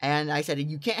 And I said,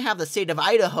 you can't have the state of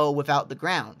Idaho without the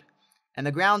ground. And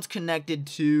the ground's connected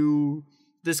to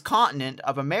this continent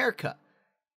of America.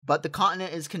 But the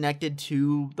continent is connected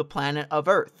to the planet of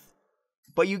Earth.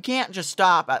 But you can't just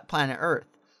stop at planet Earth.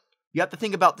 You have to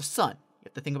think about the sun. You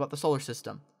have to think about the solar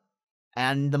system.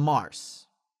 And the Mars.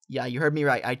 Yeah, you heard me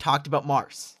right. I talked about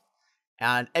Mars.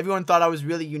 And everyone thought I was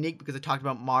really unique because I talked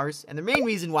about Mars. And the main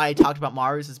reason why I talked about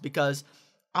Mars is because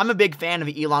I'm a big fan of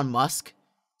Elon Musk.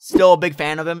 Still a big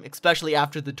fan of him, especially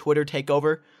after the Twitter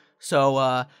takeover.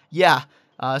 So, yeah.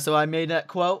 So I made that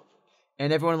quote.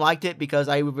 And everyone liked it because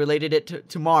I related it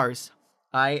to Mars.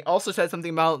 I also said something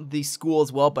about the school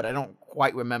as well, but I don't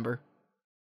quite remember.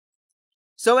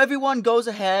 So everyone goes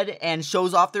ahead and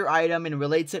shows off their item and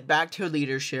relates it back to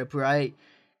leadership, right?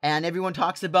 And everyone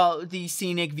talks about the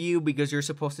scenic view because you're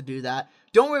supposed to do that.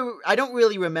 I don't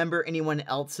really remember anyone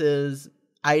else's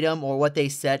item or what they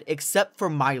said except for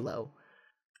Milo.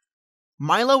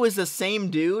 Milo is the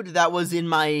same dude that was in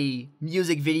my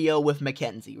music video with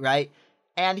Mackenzie, right?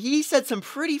 And he said some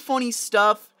pretty funny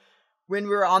stuff when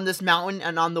we were on this mountain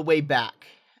and on the way back.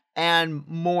 And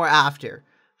more after.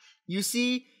 You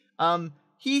see,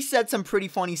 he said some pretty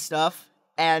funny stuff.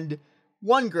 And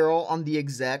one girl on the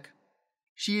Exec,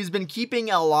 she's been keeping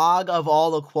a log of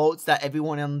all the quotes that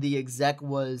everyone on the Exec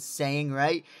was saying,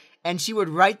 right? And she would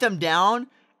write them down.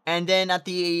 And then at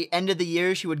the end of the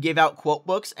year, she would give out quote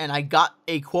books. And I got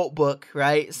a quote book,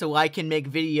 right? So I can make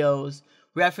videos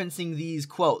referencing these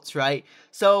quotes, right?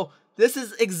 So this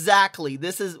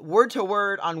is word to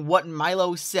word on what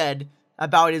Milo said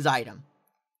about his item.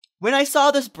 When I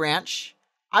saw this branch,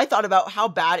 I thought about how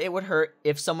bad it would hurt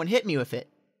if someone hit me with it.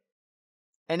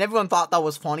 And everyone thought that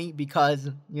was funny because,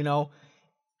 you know,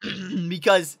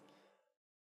 because,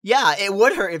 yeah, it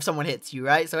would hurt if someone hits you,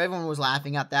 right? So everyone was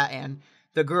laughing at that. And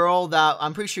the girl that,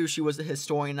 I'm pretty sure she was a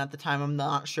historian at the time, I'm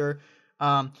not sure,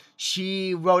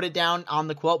 she wrote it down on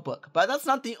the quote book. But that's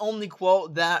not the only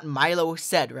quote that Milo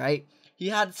said, right? He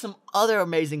had some other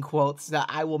amazing quotes that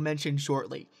I will mention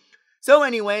shortly. So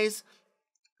anyways,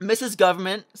 Mrs.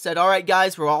 Government said, all right,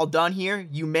 guys, we're all done here.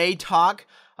 You may talk.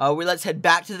 let's head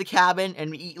back to the cabin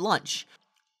and eat lunch.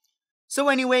 So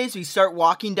anyways, we start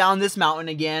walking down this mountain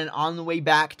again on the way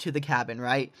back to the cabin,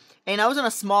 right? And I was in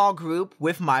a small group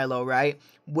with Milo, right?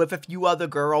 With a few other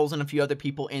girls and a few other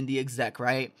people in the exec,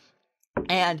 right?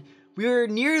 And we were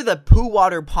near the poo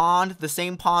water pond, the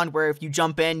same pond where if you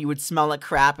jump in, you would smell like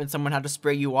crap and someone had to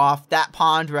spray you off. That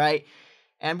pond, right?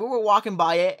 And we were walking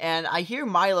by it, and I hear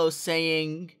Milo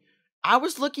saying, I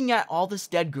was looking at all this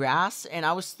dead grass, and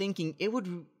I was thinking it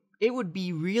would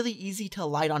be really easy to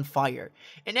light on fire.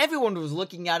 And everyone was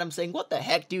looking at him saying, what the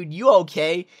heck, dude, you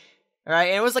okay?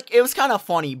 Right? And it was kind of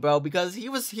funny, bro, because he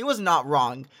was not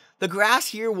wrong. The grass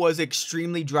here was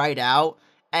extremely dried out,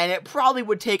 and it probably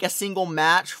would take a single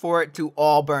match for it to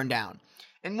all burn down.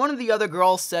 And one of the other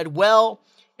girls said, well,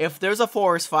 if there's a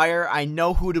forest fire, I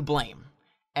know who to blame.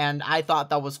 And I thought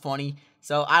that was funny.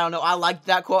 So, I don't know, I liked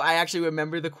that quote. I actually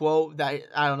remember the quote. I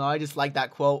don't know, I just like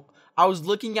that quote. I was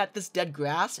looking at this dead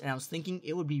grass, and I was thinking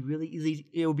it would be really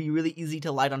easy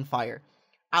to light on fire.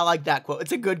 I like that quote.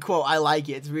 It's a good quote. I like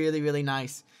it. It's really, really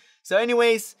nice. So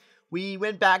anyways, we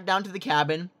went back down to the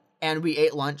cabin, and we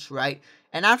ate lunch, right?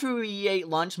 And after we ate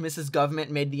lunch, Mrs. Government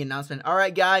made the announcement, all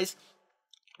right, guys,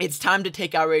 it's time to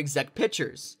take our exec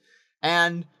pictures.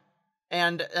 And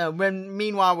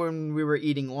meanwhile, when we were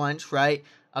eating lunch, right,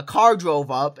 a car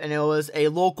drove up, and it was a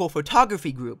local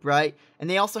photography group, right? And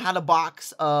they also had a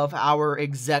box of our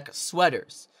exec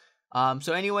sweaters.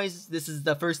 So anyways, this is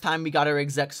the first time we got our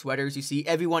exec sweaters. You see,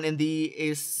 everyone in the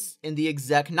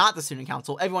exec, not the student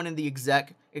council, everyone in the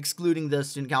exec, excluding the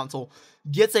student council,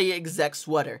 gets a exec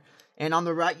sweater. And on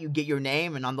the right, you get your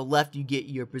name, and on the left, you get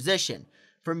your position.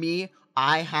 For me,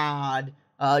 I had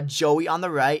Joey on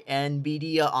the right and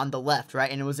Media on the left,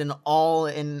 right? And it was all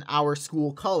in our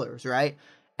school colors, right?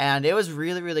 And it was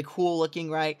really, really cool looking,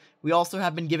 right? We also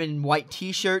have been given white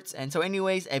t-shirts. And so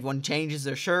anyways, everyone changes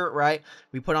their shirt, right?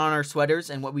 We put on our sweaters.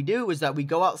 And what we do is that we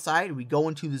go outside. We go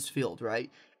into this field,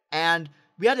 right? And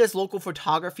we had this local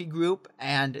photography group.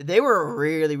 And they were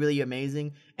really, really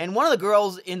amazing. And one of the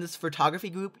girls in this photography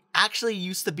group actually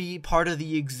used to be part of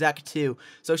the exec too.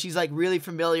 So she's like really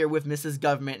familiar with Mrs.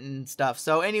 Government and stuff.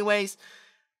 So anyways,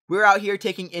 we're out here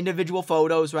taking individual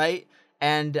photos, right?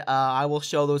 And I will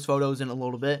show those photos in a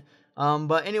little bit.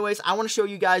 But anyways, I want to show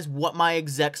you guys what my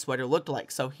exec sweater looked like.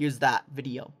 So here's that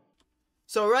video.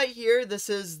 So right here,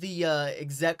 this is the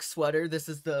exec sweater. This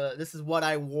is what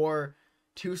I wore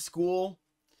to school.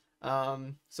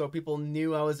 So people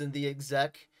knew I was in the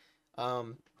exec.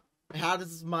 It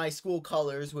has my school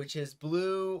colors, which is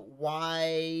blue,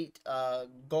 white,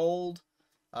 gold.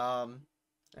 And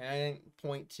I didn't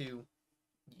point to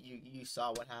you saw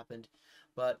what happened,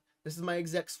 but this is my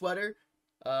exec sweater.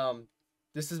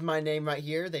 This is my name right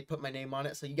here. They put my name on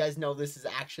it, so you guys know this is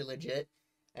actually legit.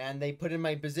 And they put in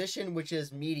my position, which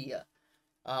is media.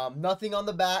 Nothing on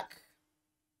the back.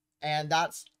 And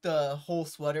that's the whole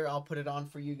sweater. I'll put it on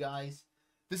for you guys.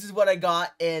 This is what I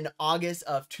got in August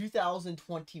of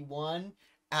 2021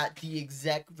 at the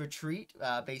exec retreat.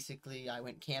 Basically, I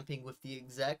went camping with the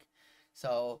exec.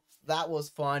 So that was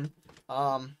fun.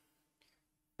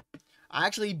 I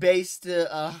actually based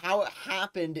how it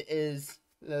happened is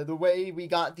the way we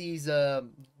got these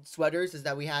sweaters is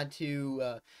that we had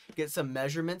to get some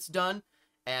measurements done.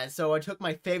 And so I took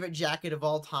my favorite jacket of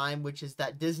all time, which is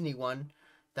that Disney one,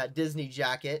 that Disney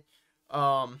jacket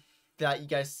that you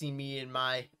guys see me in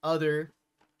my other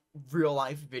real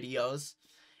life videos.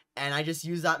 And I just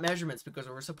used that measurements because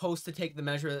we were supposed to take the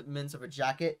measurements of a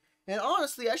jacket. And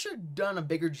honestly, I should have done a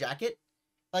bigger jacket.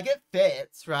 Like, it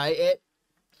fits, right?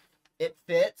 It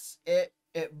fits. It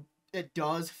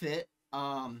does fit.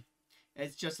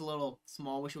 It's just a little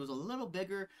small. Wish it was a little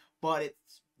bigger, but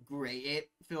it's great.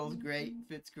 It feels great.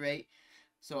 Fits great.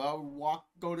 So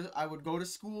I would go to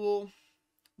school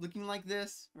looking like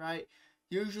this, right?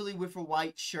 Usually with a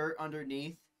white shirt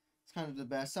underneath. It's kind of the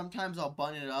best. Sometimes I'll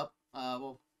button it up.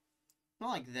 Well, not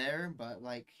like there, but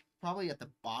like probably at the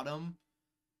bottom,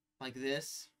 like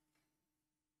this,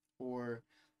 or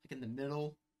like in the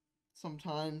middle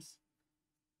sometimes.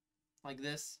 Like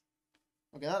this.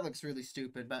 Okay, that looks really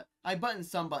stupid, but I button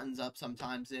some buttons up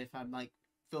sometimes if I'm like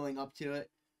filling up to it.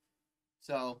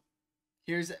 So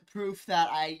here's proof that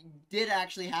I did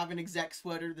actually have an exec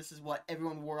sweater. This is what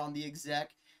everyone wore on the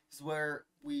exec. This is where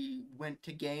we went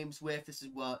to games with. This is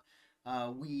what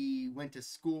we went to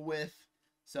school with.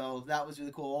 So that was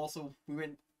really cool. Also, we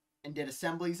went and did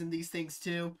assemblies in these things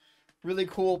too. Really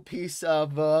cool piece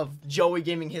of Joey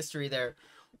gaming history there.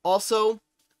 Also,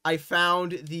 I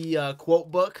found the quote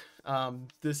book.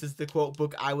 This is the quote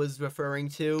book I was referring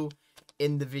to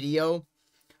in the video.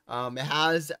 It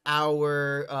has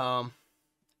our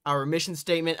mission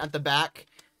statement at the back.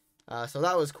 So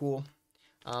that was cool.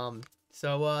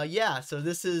 Yeah, so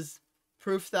this is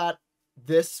proof that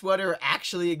this sweater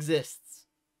actually exists.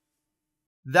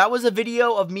 That was a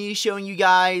video of me showing you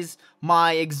guys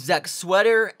my exec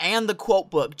sweater and the quote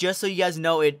book, just so you guys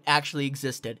know it actually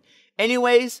existed.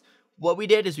 Anyways, what we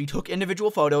did is we took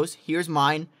individual photos. Here's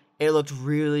mine. It looked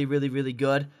really, really, really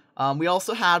good. We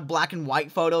also had black and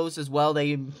white photos as well.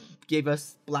 They gave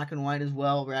us black and white as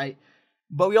well, right?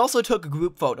 But we also took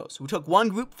group photos. We took one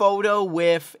group photo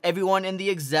with everyone in the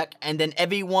exec, and then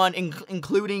everyone,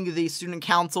 including the student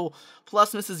council,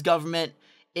 plus Mrs. Government,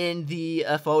 in the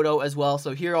photo as well.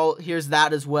 So here's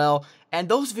that as well. And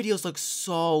those videos look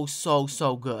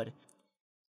so good.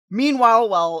 Meanwhile,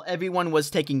 while everyone was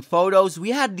taking photos,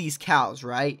 we had these cows,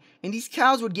 right? And these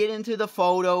cows would get into the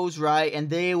photos, right? And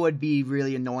they would be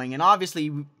really annoying. And obviously,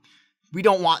 we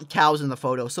don't want cows in the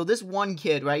photo. So this one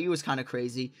kid, right, he was kind of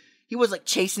crazy. He was like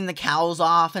chasing the cows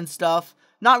off and stuff.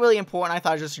 Not really important. I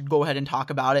thought I just should go ahead and talk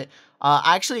about it.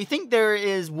 I actually think there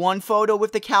is one photo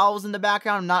with the cows in the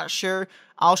background. I'm not sure.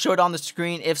 I'll show it on the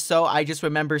screen. If so, I just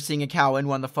remember seeing a cow in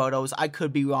one of the photos. I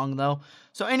could be wrong though.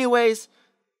 So anyways,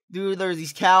 there's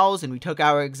these cows, and we took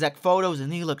our exec photos,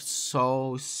 and they looked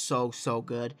so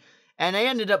good. And I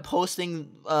ended up posting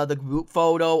the group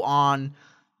photo on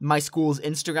my school's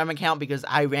Instagram account because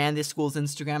I ran this school's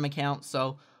Instagram account.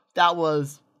 So that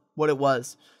was what it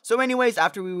was. So anyways,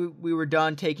 after we were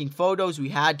done taking photos, we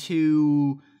had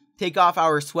to take off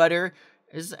our sweater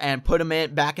and put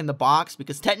them back in the box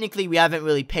because technically we haven't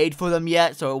really paid for them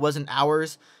yet, so it wasn't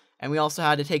ours. And we also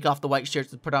had to take off the white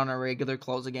shirts and put on our regular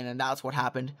clothes again, and that's what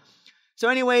happened. So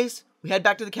anyways, we head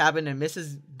back to the cabin, and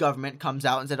Mrs. Government comes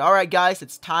out and said, "All right, guys,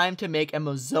 it's time to make a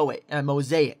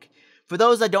mosaic. For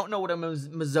those that don't know what a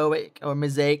mosaic or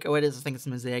what it is, I think it's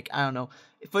mosaic, I don't know.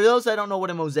 For those that don't know what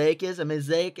a mosaic is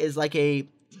like a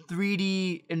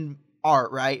 3D in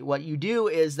art, right? What you do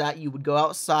is that you would go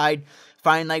outside,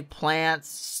 find like plants,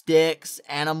 sticks,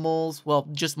 animals, well,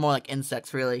 just more like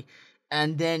insects, really.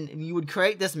 And then you would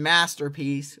create this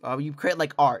masterpiece, you create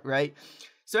like art, right?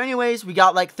 So anyways, we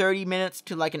got like 30 minutes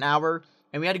to like an hour,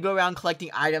 and we had to go around collecting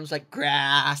items like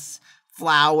grass,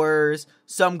 flowers.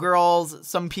 Some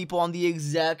people on the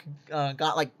exec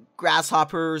got like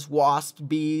grasshoppers, wasps,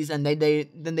 bees, and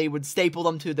then they would staple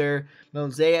them to their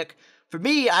mosaic. For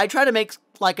me, I try to make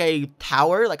like a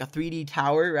tower, like a 3D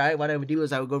tower, right? What I would do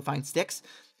is I would go find sticks,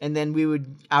 and then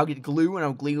I'll get glue, and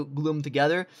I'll glue them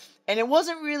together. And it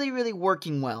wasn't really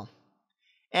working well.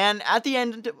 And at the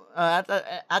end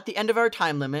of our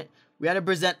time limit, we had to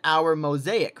present our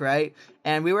mosaic, right?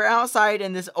 And we were outside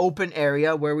in this open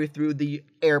area where we threw the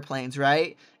airplanes,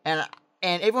 right? And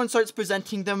everyone starts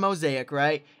presenting the mosaic,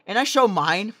 right? And I show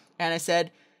mine, and I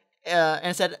said,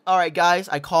 "All right, guys,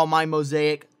 I call my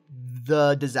mosaic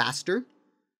the disaster."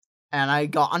 And I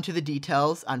got onto the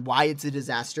details on why it's a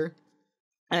disaster.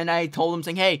 And I told them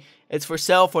saying, "Hey, it's for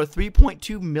sale for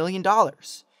 $3.2 million.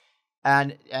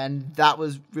 And that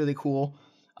was really cool.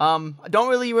 I don't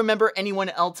really remember anyone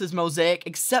else's mosaic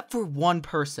except for one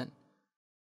person.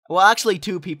 Well, actually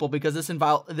two people, because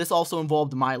this also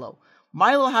involved Milo.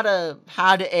 Milo had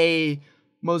a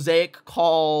mosaic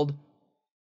called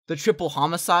the Triple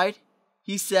Homicide.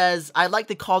 He says, "I'd like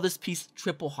to call this piece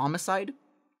Triple Homicide."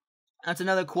 That's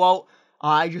another quote.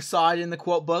 I just saw it in the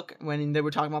quote book when they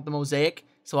were talking about the mosaic.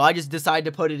 So I just decided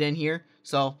to put it in here.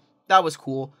 So that was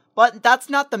cool. But that's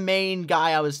not the main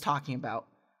guy I was talking about.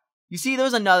 You see, there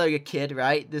was another kid,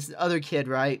 right? This other kid,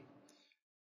 right?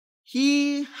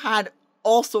 He had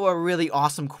also a really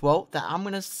awesome quote that I'm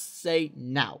going to say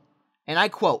now. And I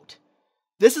quote,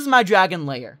 "This is my dragon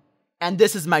lair, and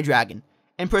this is my dragon."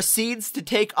 And proceeds to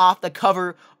take off the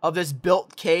cover of this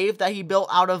built cave that he built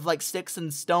out of like sticks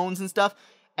and stones and stuff.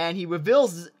 And he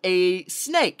reveals a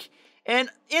snake. And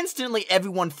instantly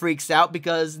everyone freaks out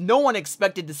because no one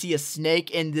expected to see a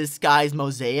snake in this guy's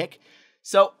mosaic.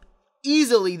 So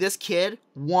easily this kid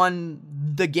won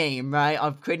the game, right,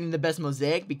 of creating the best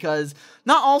mosaic, because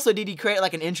not also did he create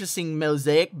like an interesting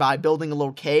mosaic by building a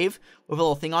little cave with a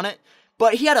little thing on it,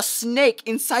 but he had a snake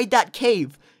inside that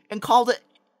cave and called it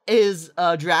his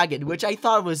dragon, which I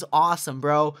thought was awesome,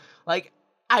 bro. Like,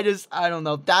 I don't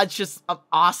know, that's just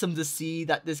awesome to see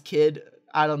that this kid,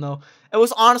 I don't know. It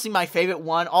was honestly my favorite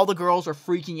one. All the girls were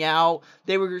freaking out.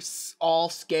 They were all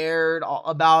scared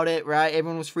about it, right?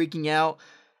 Everyone was freaking out.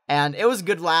 And it was a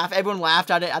good laugh. Everyone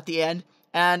laughed at it at the end.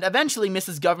 And eventually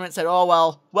Mrs. Government said,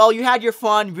 "Oh, well, you had your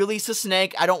fun. Release a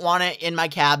snake. I don't want it in my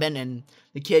cabin." And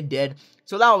the kid did.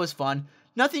 So that was fun.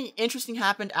 Nothing interesting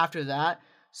happened after that.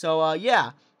 So,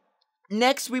 yeah.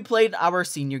 Next, we played our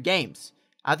senior games.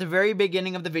 At the very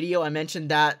beginning of the video, I mentioned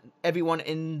that everyone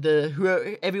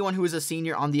who was a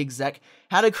senior on the exec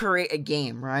had to create a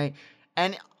game, right?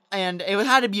 And it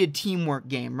had to be a teamwork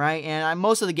game, right? And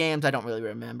most of the games I don't really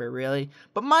remember, really.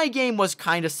 But my game was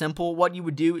kind of simple. What you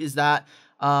would do is that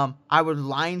I would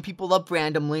line people up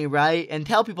randomly, right? And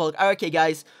tell people, like, okay,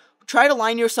 guys, try to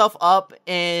line yourself up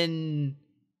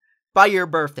by your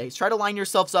birthdays. Try to line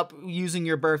yourselves up using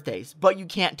your birthdays, but you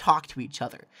can't talk to each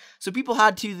other. So people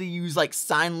had to use like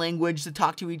sign language to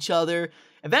talk to each other.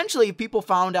 Eventually, people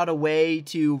found out a way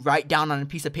to write down on a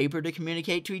piece of paper to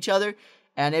communicate to each other,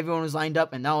 and everyone was lined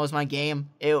up, and that was my game.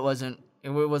 It wasn't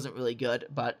really good,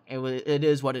 but it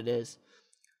is what it is.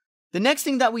 The next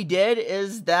thing that we did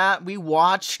is that we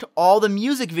watched all the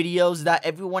music videos that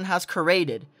everyone has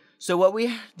created. So what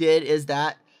we did is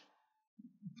that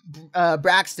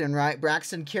Braxton, right?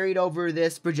 Braxton carried over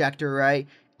this projector, right?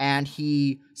 And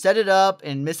he set it up,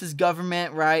 and Mrs.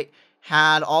 Government, right,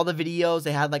 had all the videos.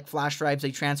 They had like flash drives.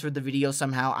 They transferred the video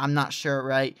somehow. I'm not sure,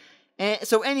 right? And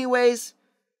so anyways,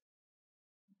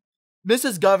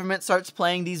 Mrs. Government starts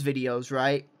playing these videos,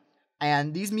 right?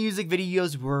 And these music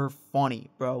videos were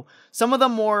funny, bro. Some of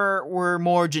them were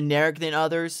more generic than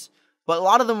others, but a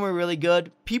lot of them were really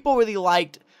good. People really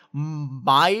liked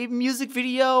my music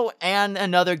video and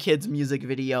another kid's music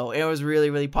video. It was really,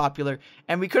 really popular,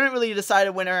 and we couldn't really decide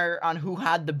a winner on who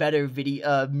had the better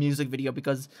music video,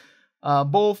 because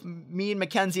both me and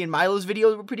Mackenzie and Milo's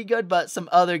videos were pretty good, but some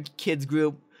other kids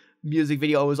group music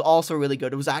video was also really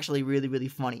good. It was actually really, really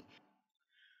funny.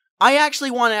 I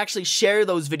actually want to share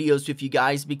those videos with you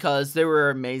guys because they were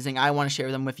amazing. I want to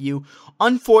share them with you.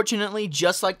 Unfortunately,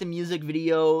 just like the music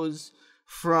videos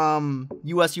from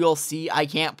USULC, I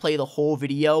can't play the whole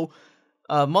video.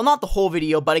 Well, not the whole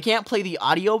video, but I can't play the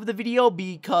audio of the video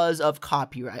because of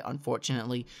copyright,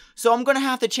 unfortunately. So I'm going to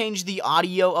have to change the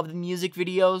audio of the music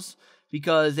videos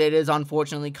because it is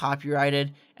unfortunately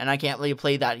copyrighted, and I can't really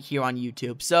play that here on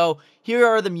YouTube. So here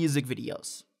are the music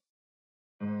videos.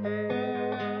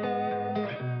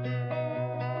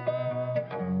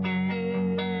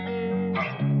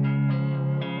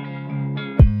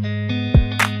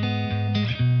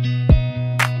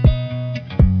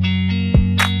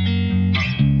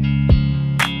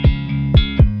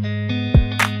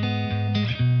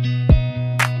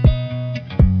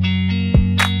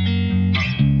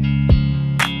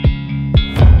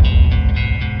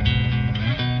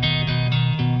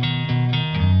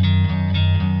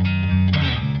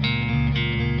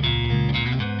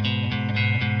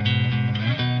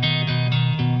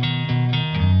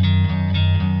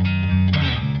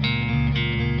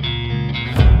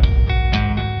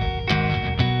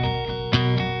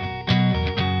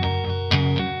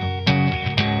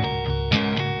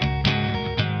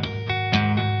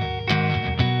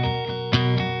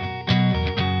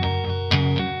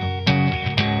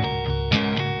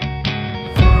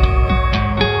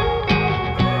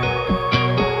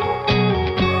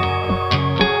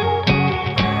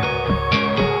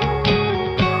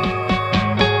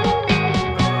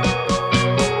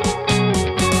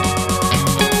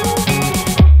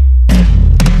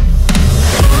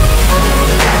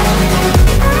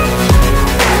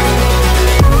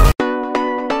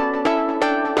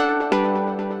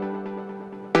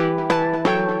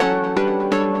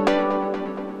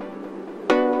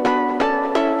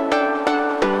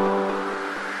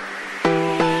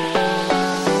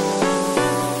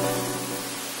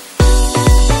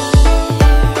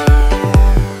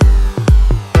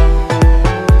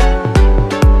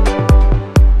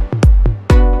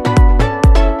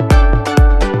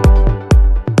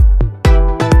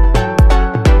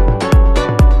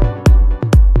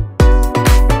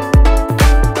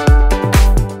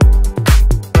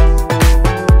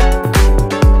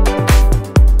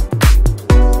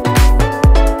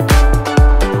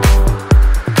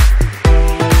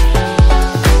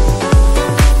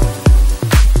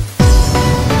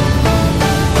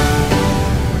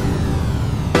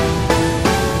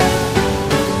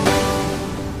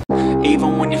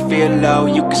 low,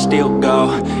 you can still go.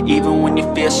 Even when you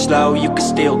feel slow, you can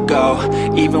still go.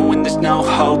 Even when there's no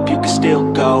hope, you can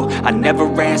still go. I never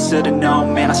answer to no,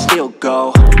 man, I still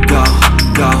go. Go,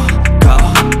 go, go,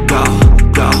 go,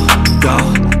 go, go, go,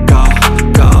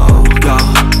 go, go,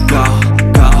 go,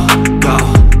 go, go,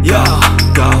 yo,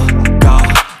 go, go,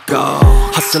 go.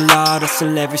 Hustle hard,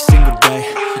 hustle every single day.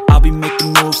 I'll be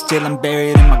making moves till I'm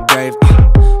buried in my grave.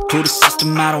 To the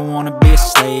system, I don't wanna be a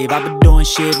slave. I've been doing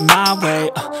shit my way,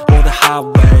 or the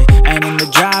highway. And in the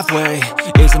driveway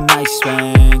is a nice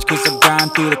range, cause I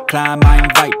grind through the climb, I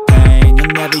invite pain. You'll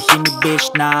never hear me,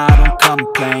 bitch, nah, I don't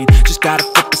complain. Just gotta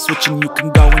flip the switch and you can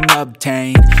go and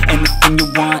obtain anything you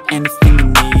want, anything you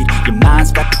need. Your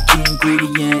mind's got the key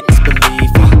ingredient, it's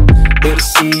belief. They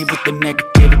deceive with the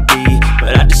negativity,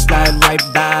 but I just slide right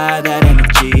by that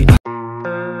energy.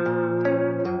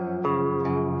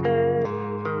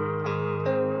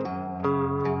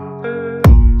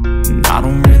 I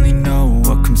don't really know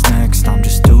what comes next. I'm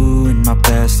just doing my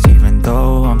best, even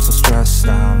though I'm so stressed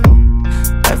out.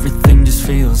 Everything just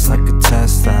feels like a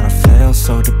test that I fail,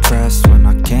 so depressed when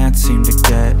I can't seem to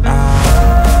get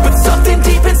out. But something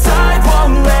deep inside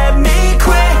won't let me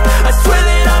quit. I swear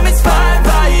that I'm inspired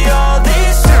by all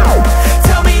this shit.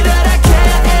 Tell me that I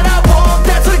can and I won't.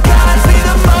 That's what guides me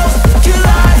the most. Your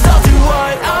lies, I'll do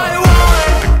what I want.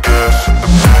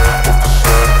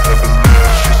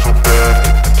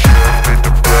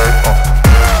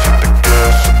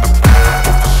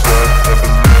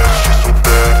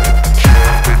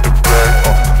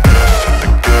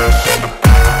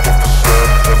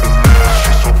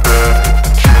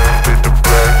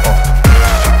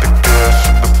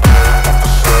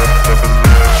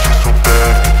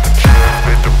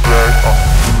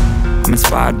 I'm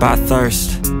inspired by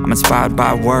thirst, I'm inspired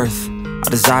by worth. I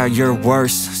desire your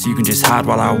worst, so you can just hide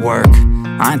while I work.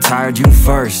 I ain't tired, you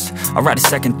first. I'll write a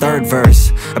second, third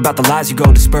verse about the lies you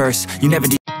go disperse. You never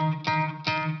did.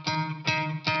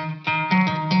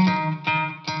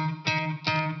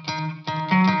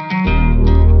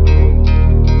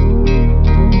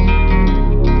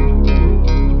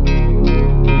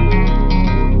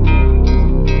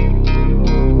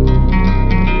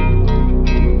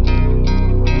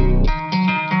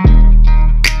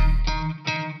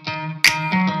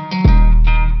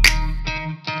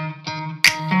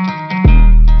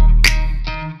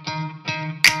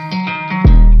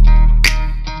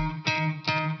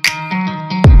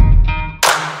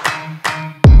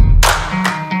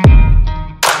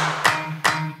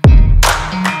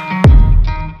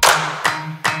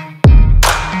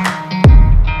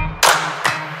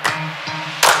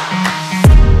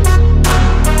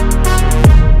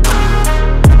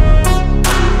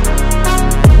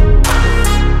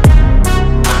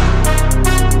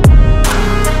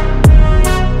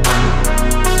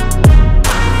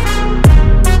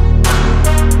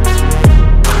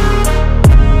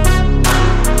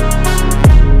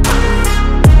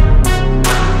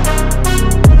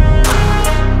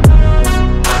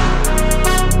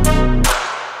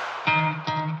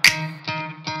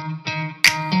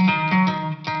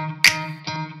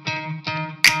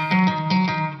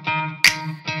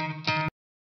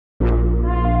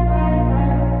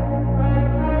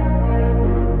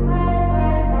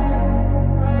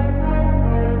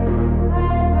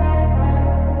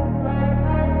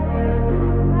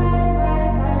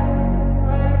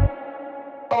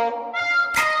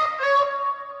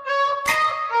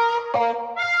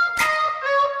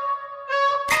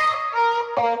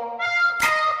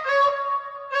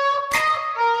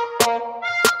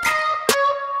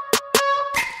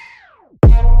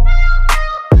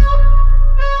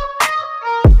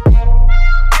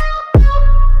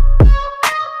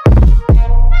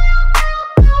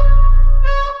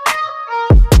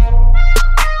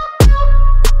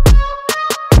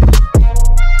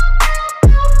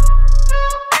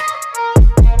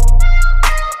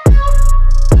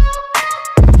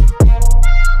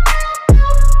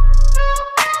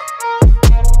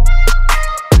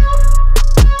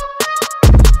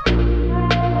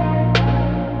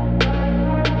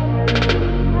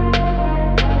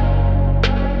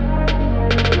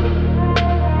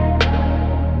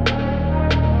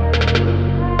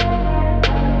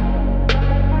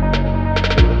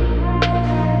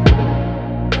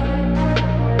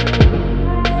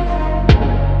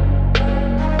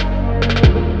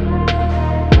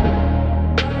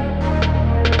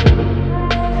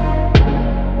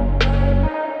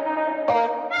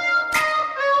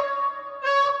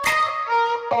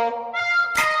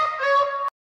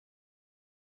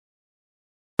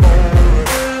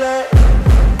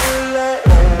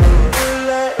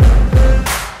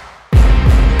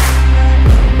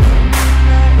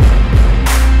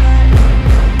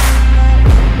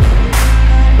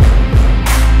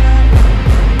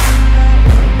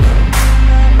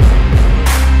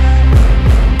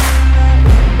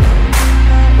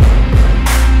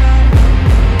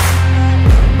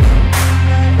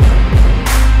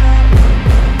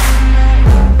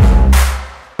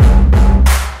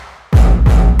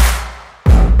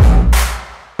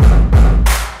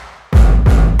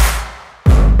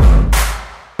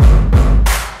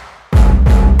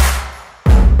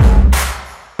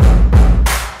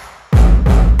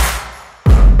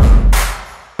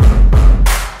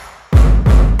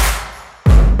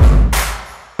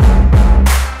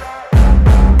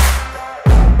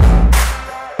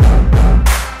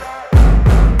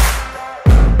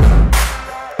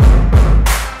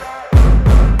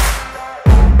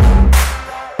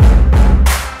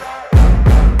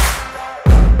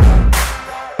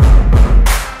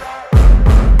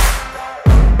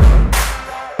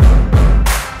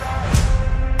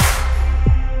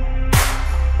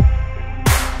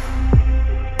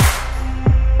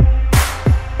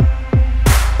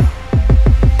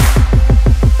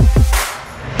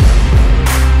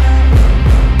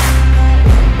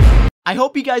 I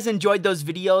hope you guys enjoyed those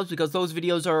videos because those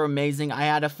videos are amazing. I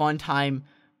had a fun time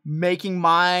making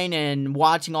mine and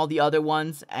watching all the other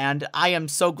ones, and I am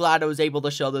so glad I was able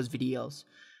to show those videos.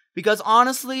 Because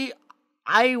honestly,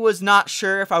 I was not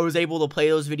sure if I was able to play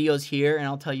those videos here, and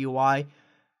I'll tell you why.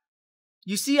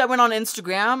 You see, I went on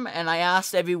Instagram and I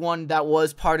asked everyone that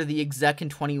was part of the Exec in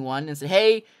 21 and said,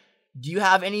 hey, do you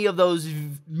have any of those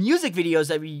music videos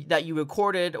that you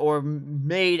recorded or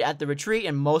made at the retreat?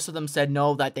 And most of them said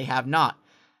no, that they have not.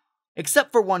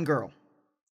 Except for one girl.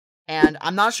 And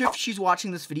I'm not sure if she's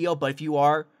watching this video, but if you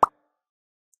are,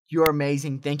 you're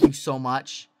amazing. Thank you so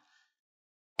much.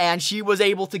 And she was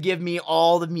able to give me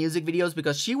all the music videos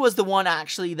because she was the one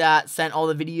actually that sent all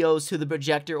the videos to the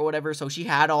projector or whatever. So she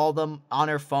had all of them on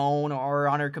her phone or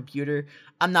on her computer.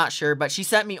 I'm not sure, but she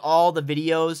sent me all the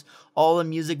videos, all the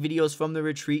music videos from the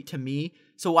retreat to me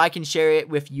so I can share it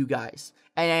with you guys.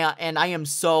 And I am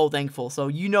so thankful. So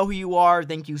you know who you are.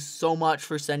 Thank you so much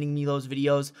for sending me those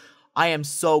videos. I am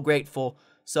so grateful.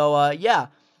 So, yeah.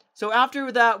 So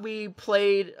after that, we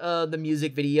played the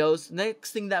music videos.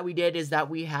 Next thing that we did is that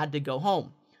we had to go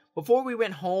home. Before we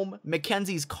went home,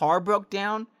 Mackenzie's car broke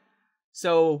down.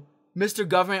 So Mr.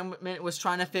 Government was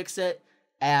trying to fix it.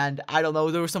 And I don't know,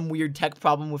 there was some weird tech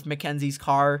problem with Mackenzie's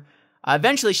car.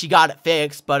 Eventually, she got it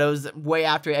fixed, but it was way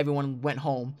after everyone went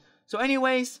home. So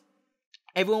anyways,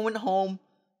 everyone went home.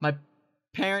 My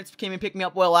parents came and picked me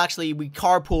up. Well, actually, we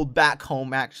carpooled back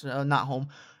home. Actually, not home.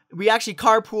 We actually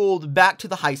carpooled back to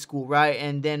the high school, right?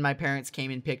 And then my parents came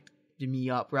and picked me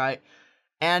up, right?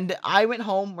 And I went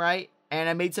home, right? And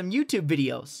I made some YouTube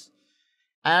videos.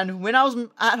 And when I was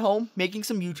at home making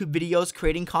some YouTube videos,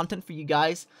 creating content for you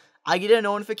guys, I get a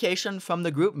notification from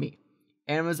the GroupMe.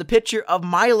 And it was a picture of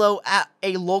Milo at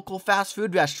a local fast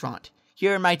food restaurant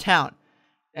here in my town.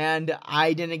 And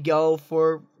I didn't go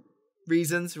for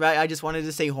reasons, right? I just wanted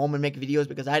to stay home and make videos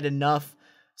because I had enough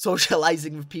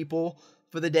socializing with people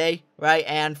for the day, right?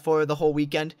 And for the whole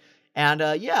weekend. And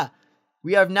yeah,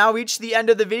 we have now reached the end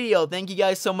of the video. Thank you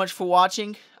guys so much for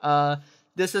watching.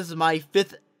 This is my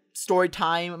 5th story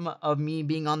time of me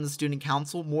being on the student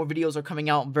council. More videos are coming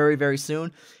out very, very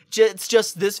soon. It's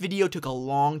just this video took a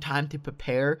long time to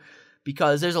prepare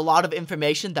because there's a lot of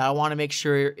information that I want to make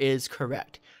sure is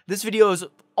correct. This video is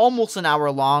almost an hour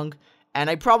long, and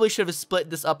I probably should have split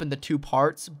this up into 2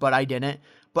 parts, but I didn't.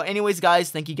 But anyways, guys,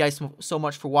 thank you guys so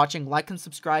much for watching. Like and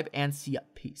subscribe, and see ya.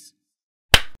 Peace.